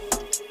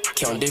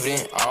 Count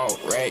dividend, all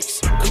racks.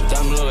 Cook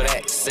down below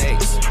that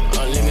sex.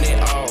 Unlimited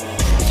all.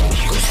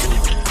 Go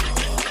stupid.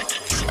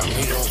 I'm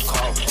here, don't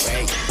call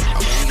back. I'm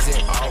my niggas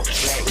in all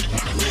black.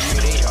 New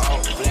mirror, they all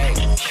black.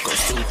 Go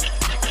stupid.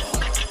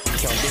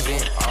 Count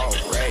dividend, all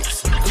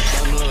racks. Cook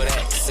down below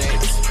that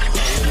sex.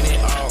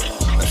 Unlimited all.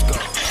 Let's go.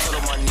 Tell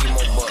them I need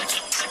more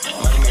bucks.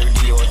 Money, Mary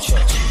D or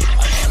Chucks.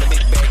 I got a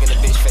big bag in the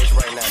bitch face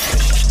right now,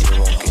 but she still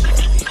won't get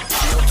nothing.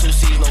 No 2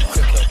 C's, no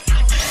crypto.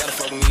 Gotta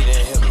fuck me,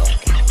 then hip no.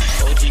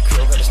 OG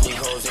Krill, gotta sneak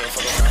hoes in,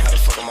 fuck around, how the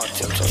fuck on my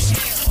tiptoes.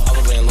 I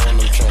was laying low in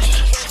them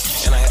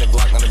trenches, and I had a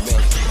Glock on the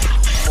bench.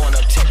 Pouring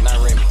up tech, not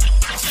Remy.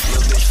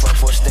 Little bitch front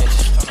for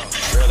stenches.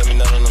 Girl, let me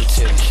nut on them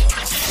titties.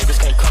 Niggas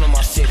can't come to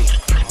my city.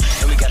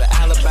 And we got an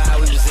alibi,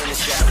 we was in the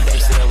shop, they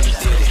said we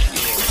did it.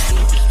 Yeah,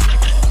 stupid.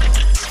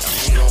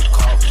 You don't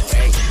call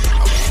back.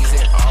 I'm a niggas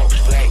in all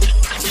black.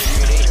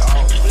 Niggas, they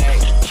all black.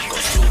 Go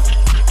stupid.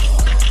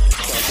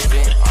 Can't live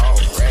in all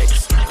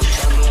racks.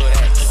 Don't blow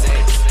that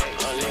sex.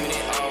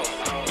 Unlimited all.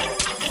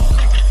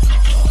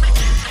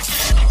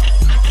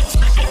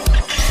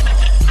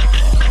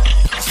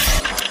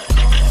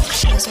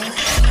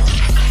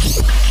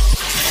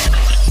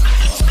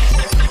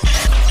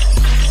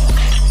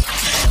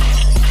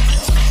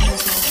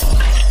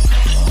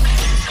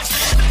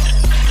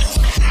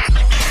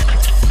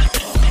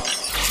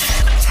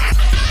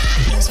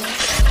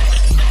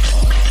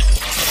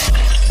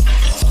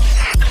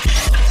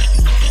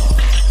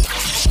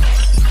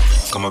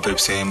 Got my babe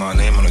saying my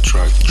name on the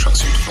track,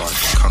 tracksuit fine,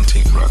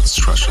 cunting rags,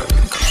 trash out,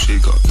 link up, she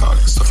got dark,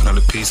 stuffing out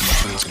the peas in my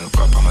 20s in a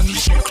rap, on my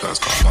knees in the class,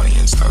 got money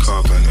in stacks,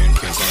 carbon in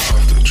play, going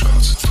after the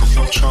charts,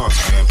 talking of charts,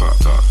 I ain't about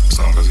that, as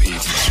long as I eat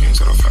my tunes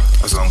are a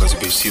fact, as long as a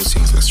bitch steals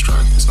things, let's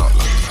drag, it's not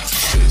like that,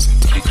 stays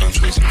in 3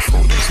 countries in 4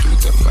 days, do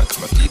them mad,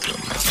 I'm a deep blow,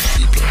 mad, I'm a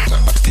deep blow,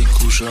 like, I think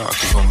cool shit, I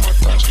give on my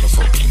dash, and I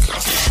fucking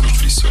got a push,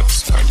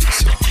 research,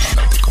 Alicia,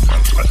 and I think I'm on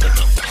to it,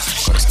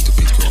 gotta send the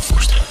beat, go for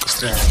strike,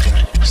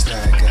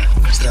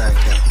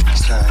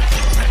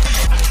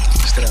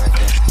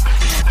 Estraga,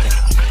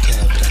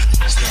 quebra,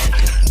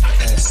 estraga,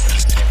 essa,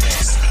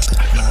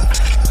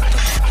 mata,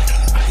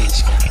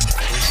 risca,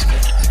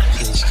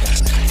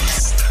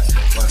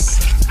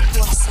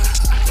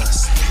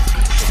 wassa,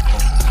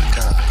 topom,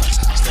 capa,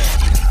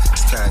 estraga,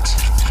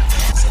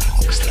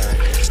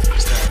 estraga,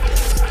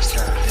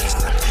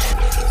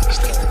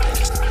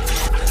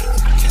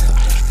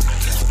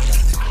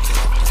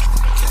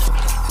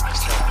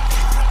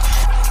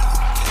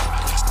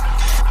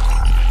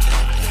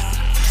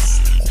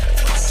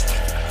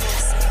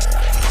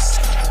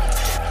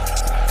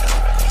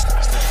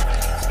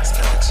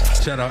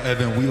 Shout out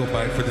Evan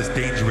Wheelbite for this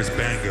dangerous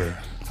banger.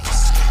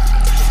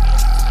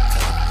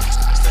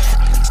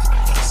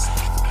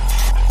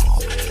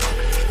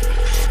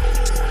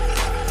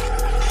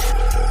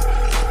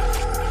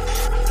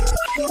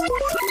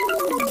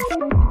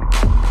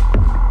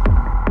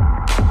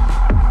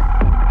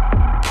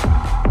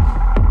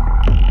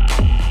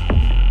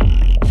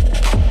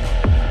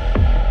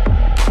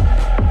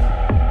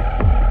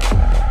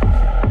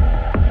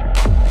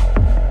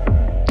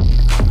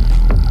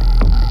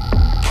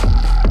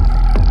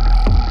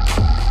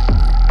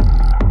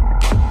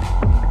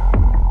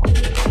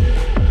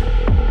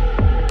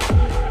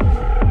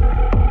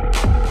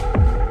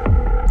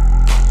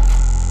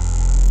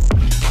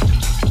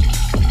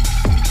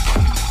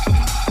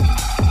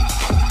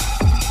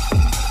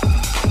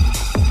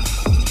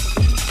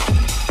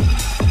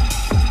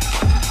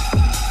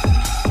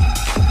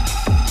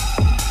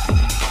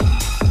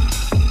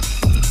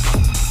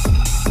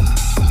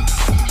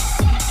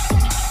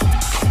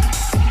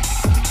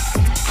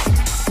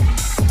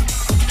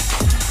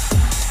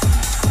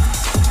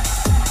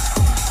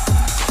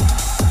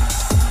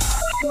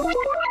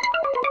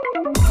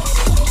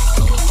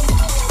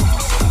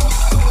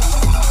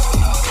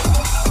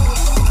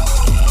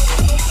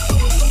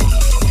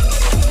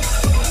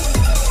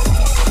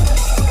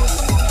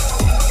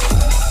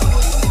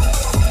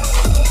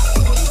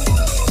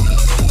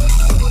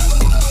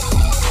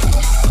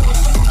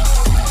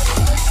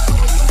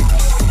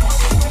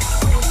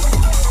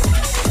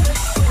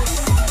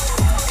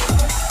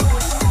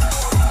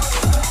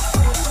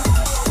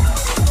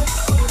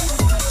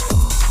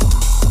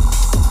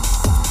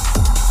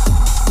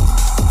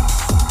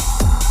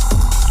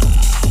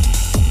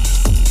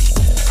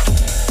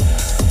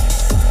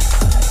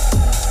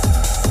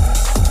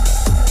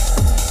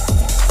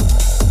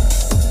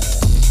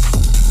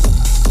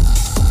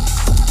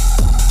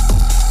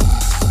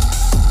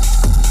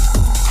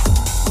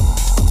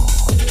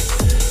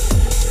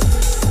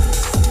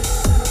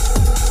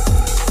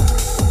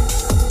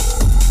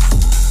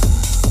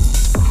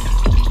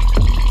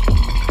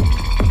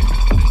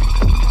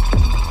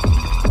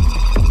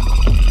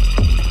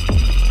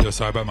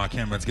 Sorry about my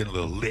camera, it's getting a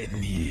little lit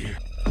in here.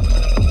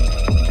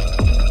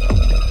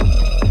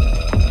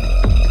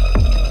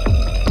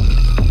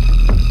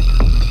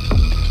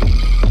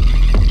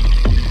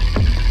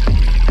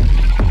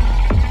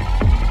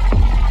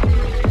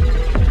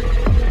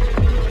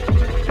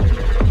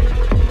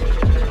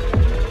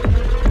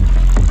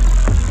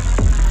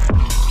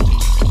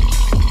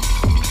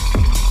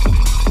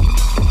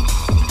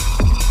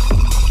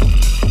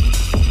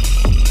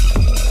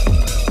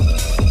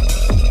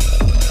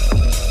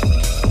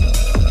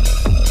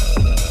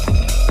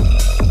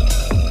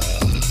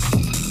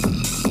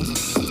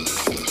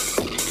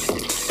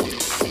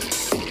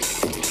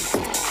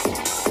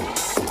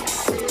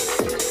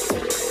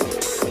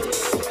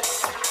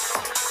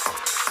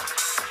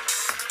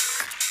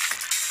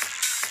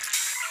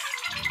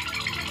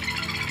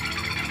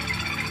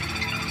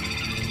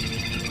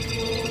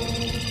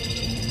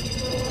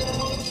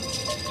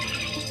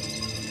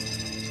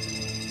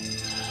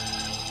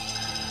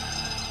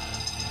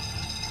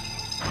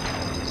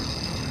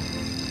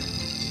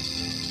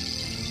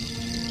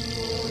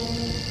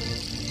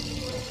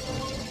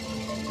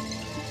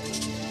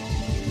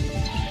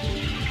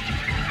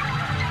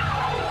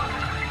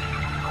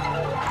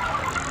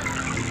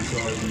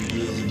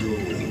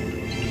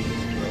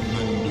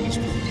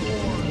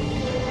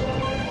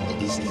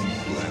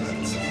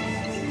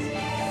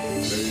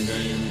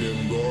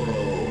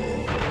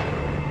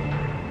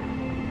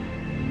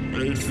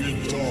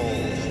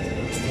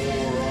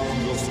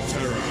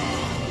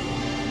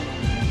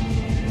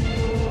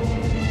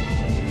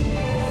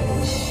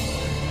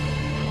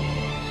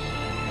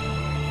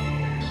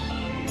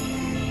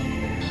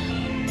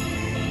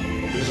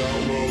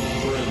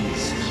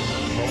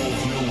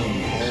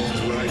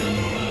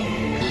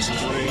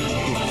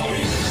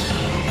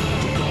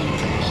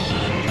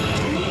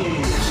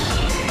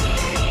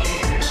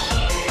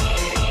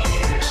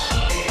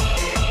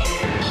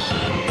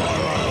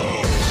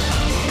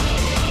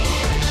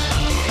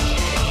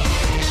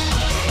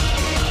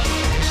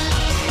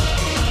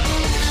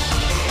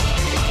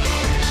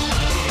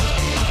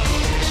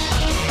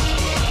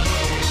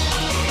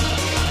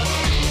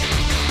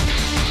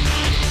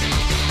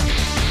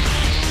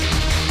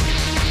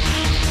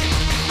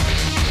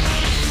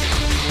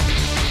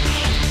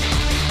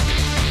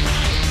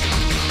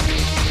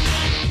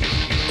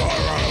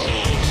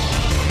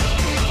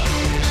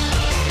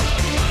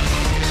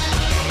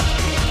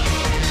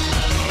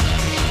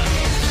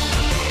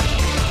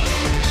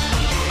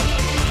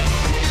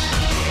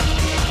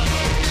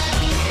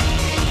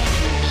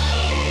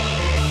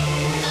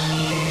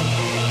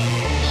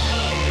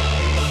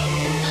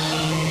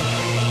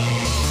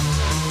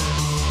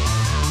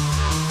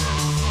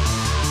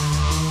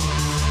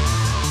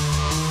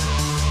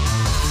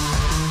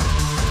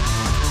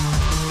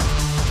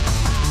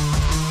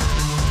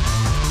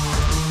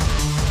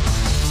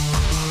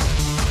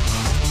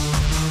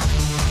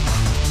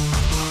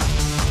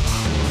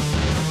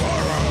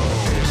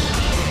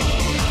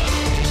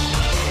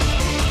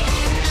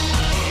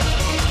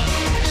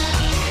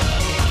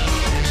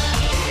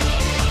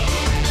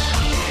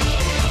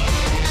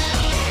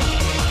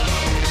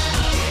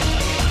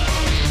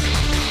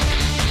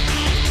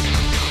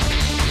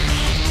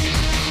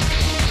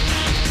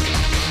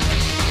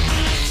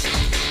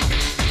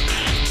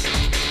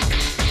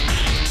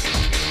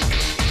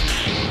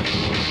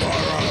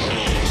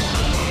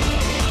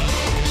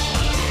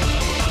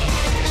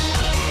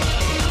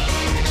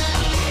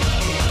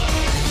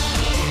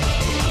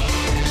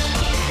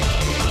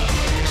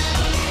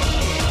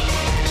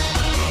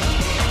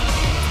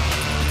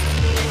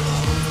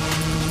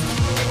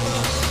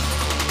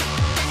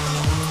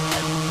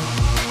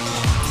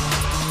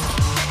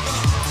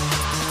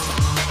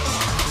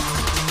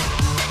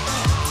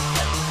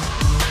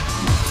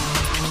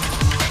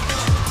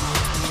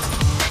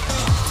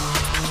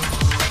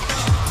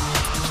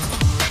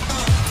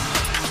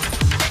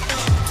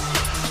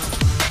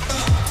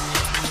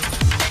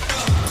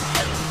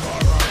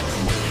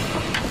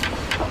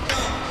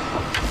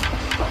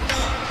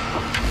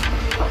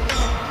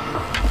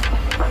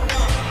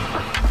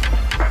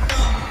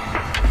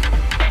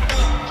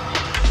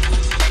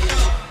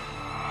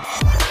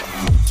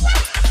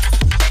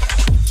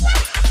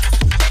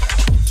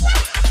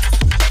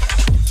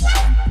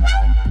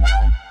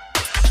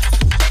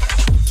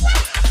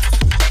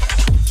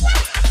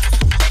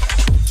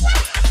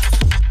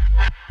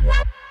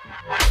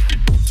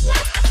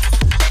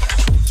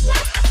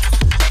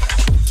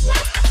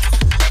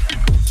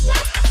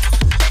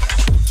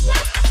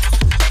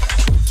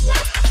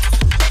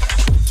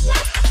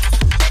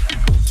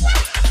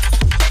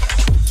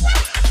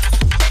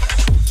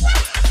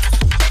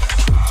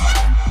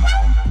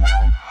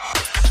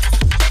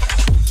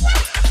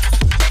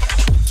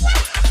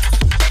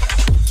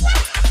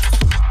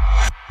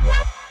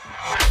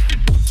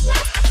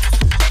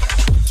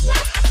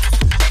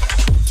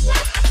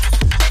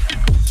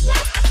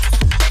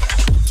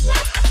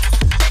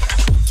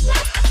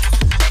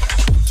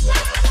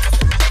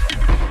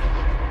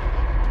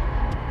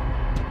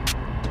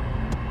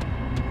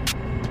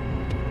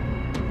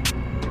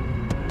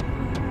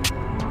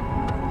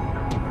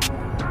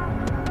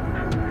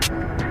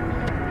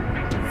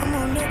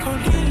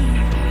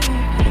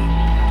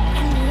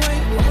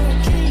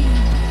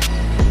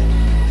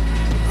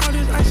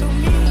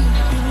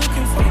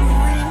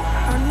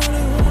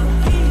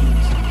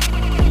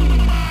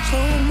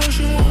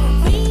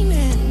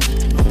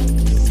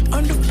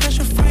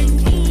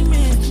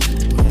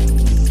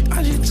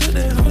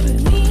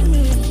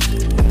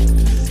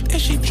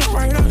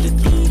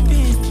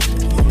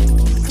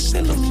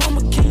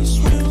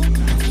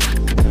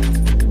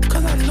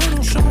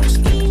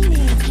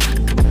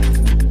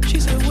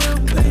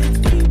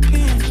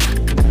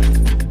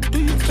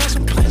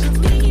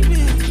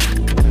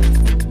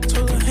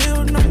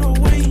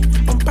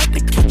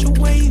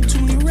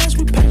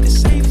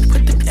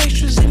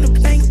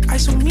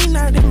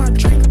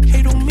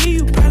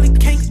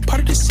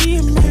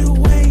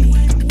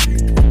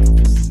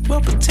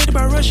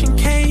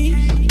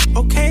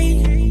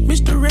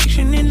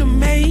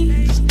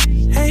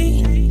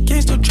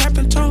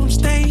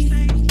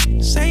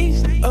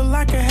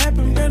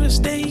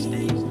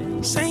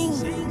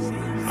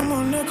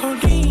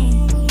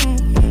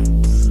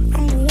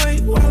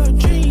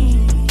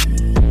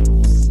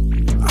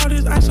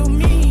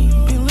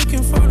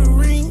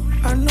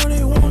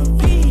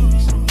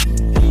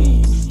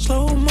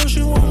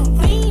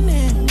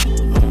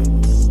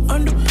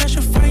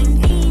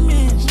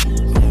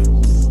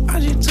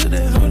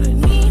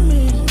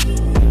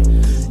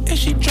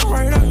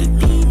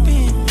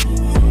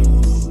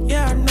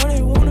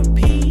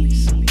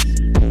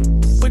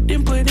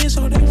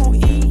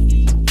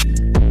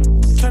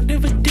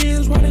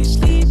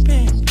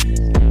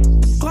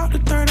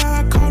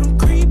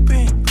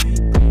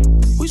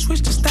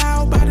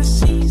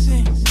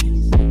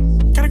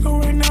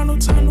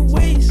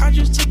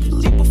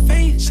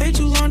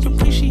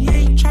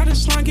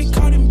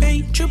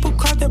 beat. Triple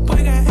cross, that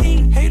boy got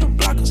hate. Hate the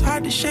blockers,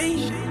 hard to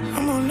shade.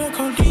 I'm on that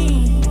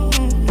codeine.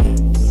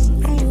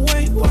 I'm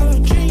awake while I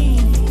dream.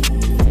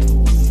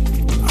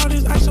 All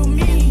this ice on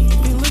me.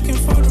 Been looking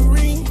for the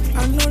ring.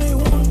 I know they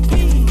want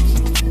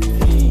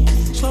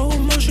peace. Slow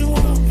motion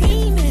won't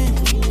lean in.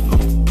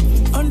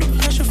 Under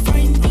pressure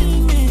fighting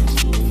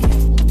demons.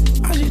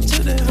 I just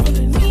took that hoe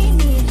to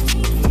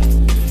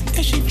Neiman.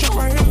 And she dropped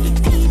right out the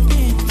deep end.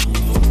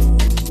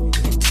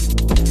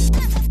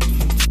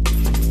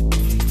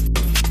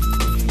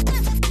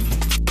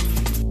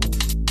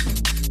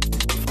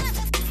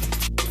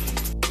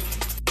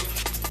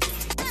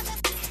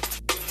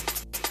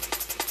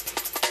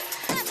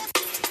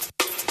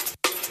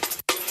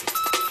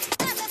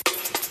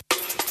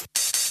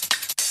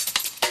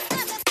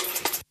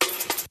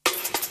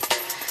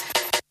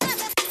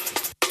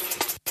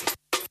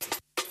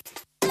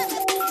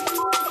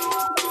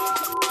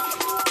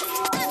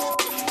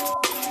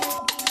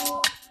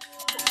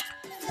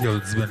 Yo,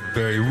 it's been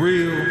very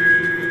real.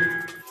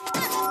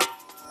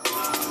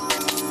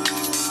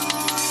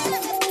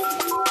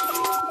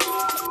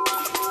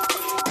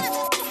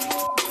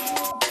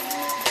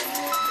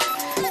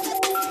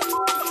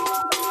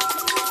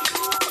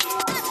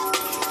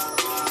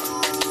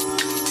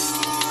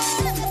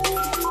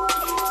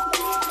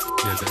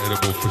 Yeah, the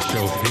edible for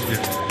sure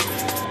hitting.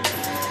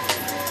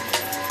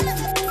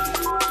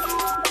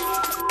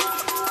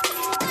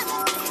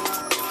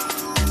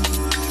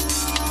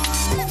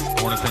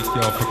 Thank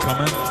y'all for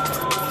coming.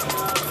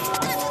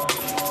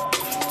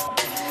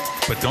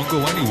 But don't go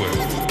anywhere.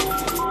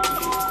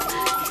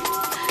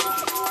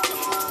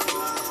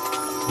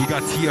 We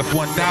got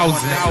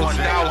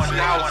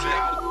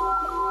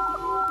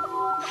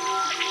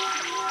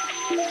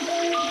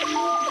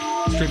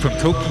TF1000. Straight from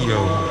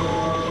Tokyo.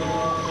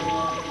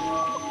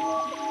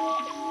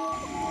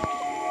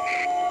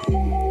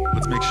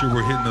 Let's make sure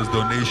we're hitting those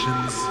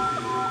donations.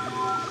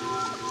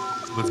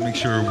 Let's make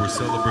sure we're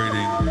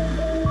celebrating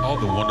all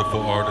the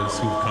wonderful artists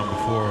who've come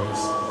before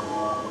us.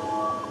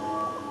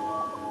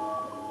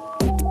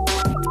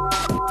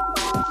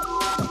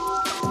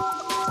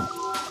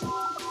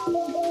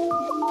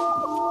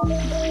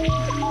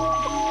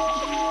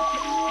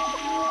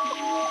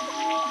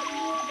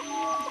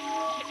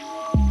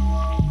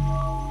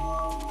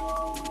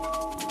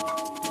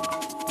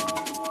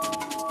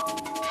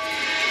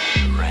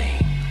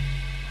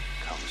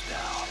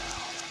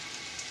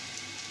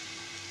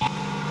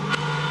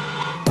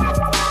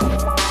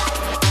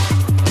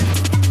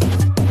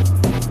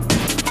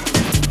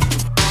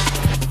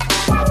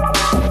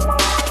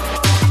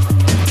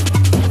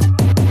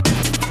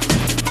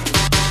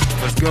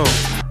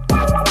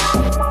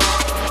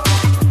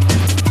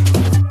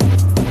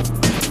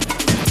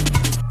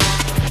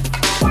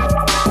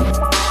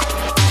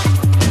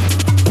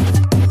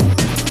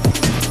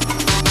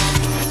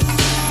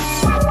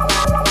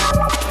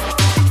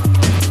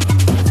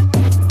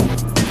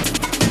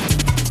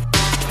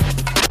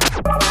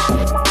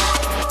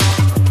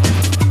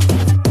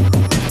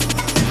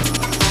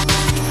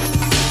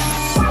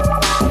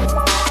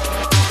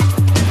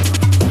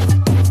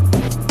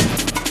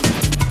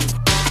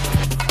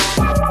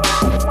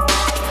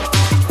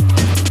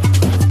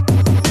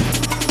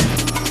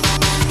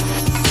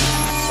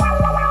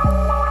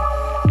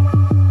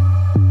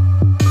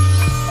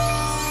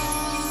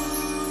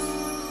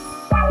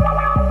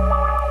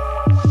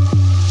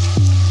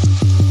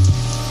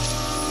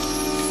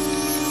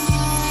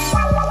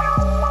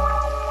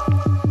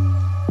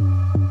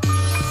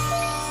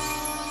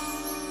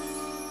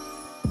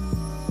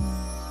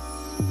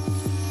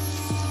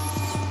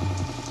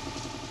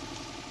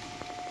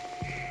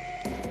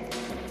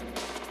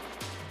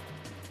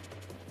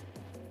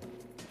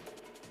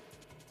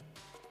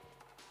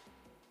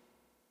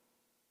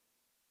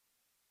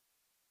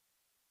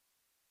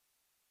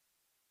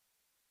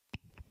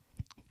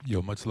 Yo,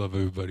 much love,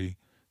 everybody.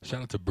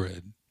 Shout out to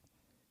Bread.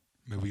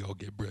 May we all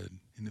get bread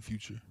in the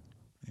future.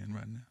 And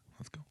right now,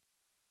 let's go.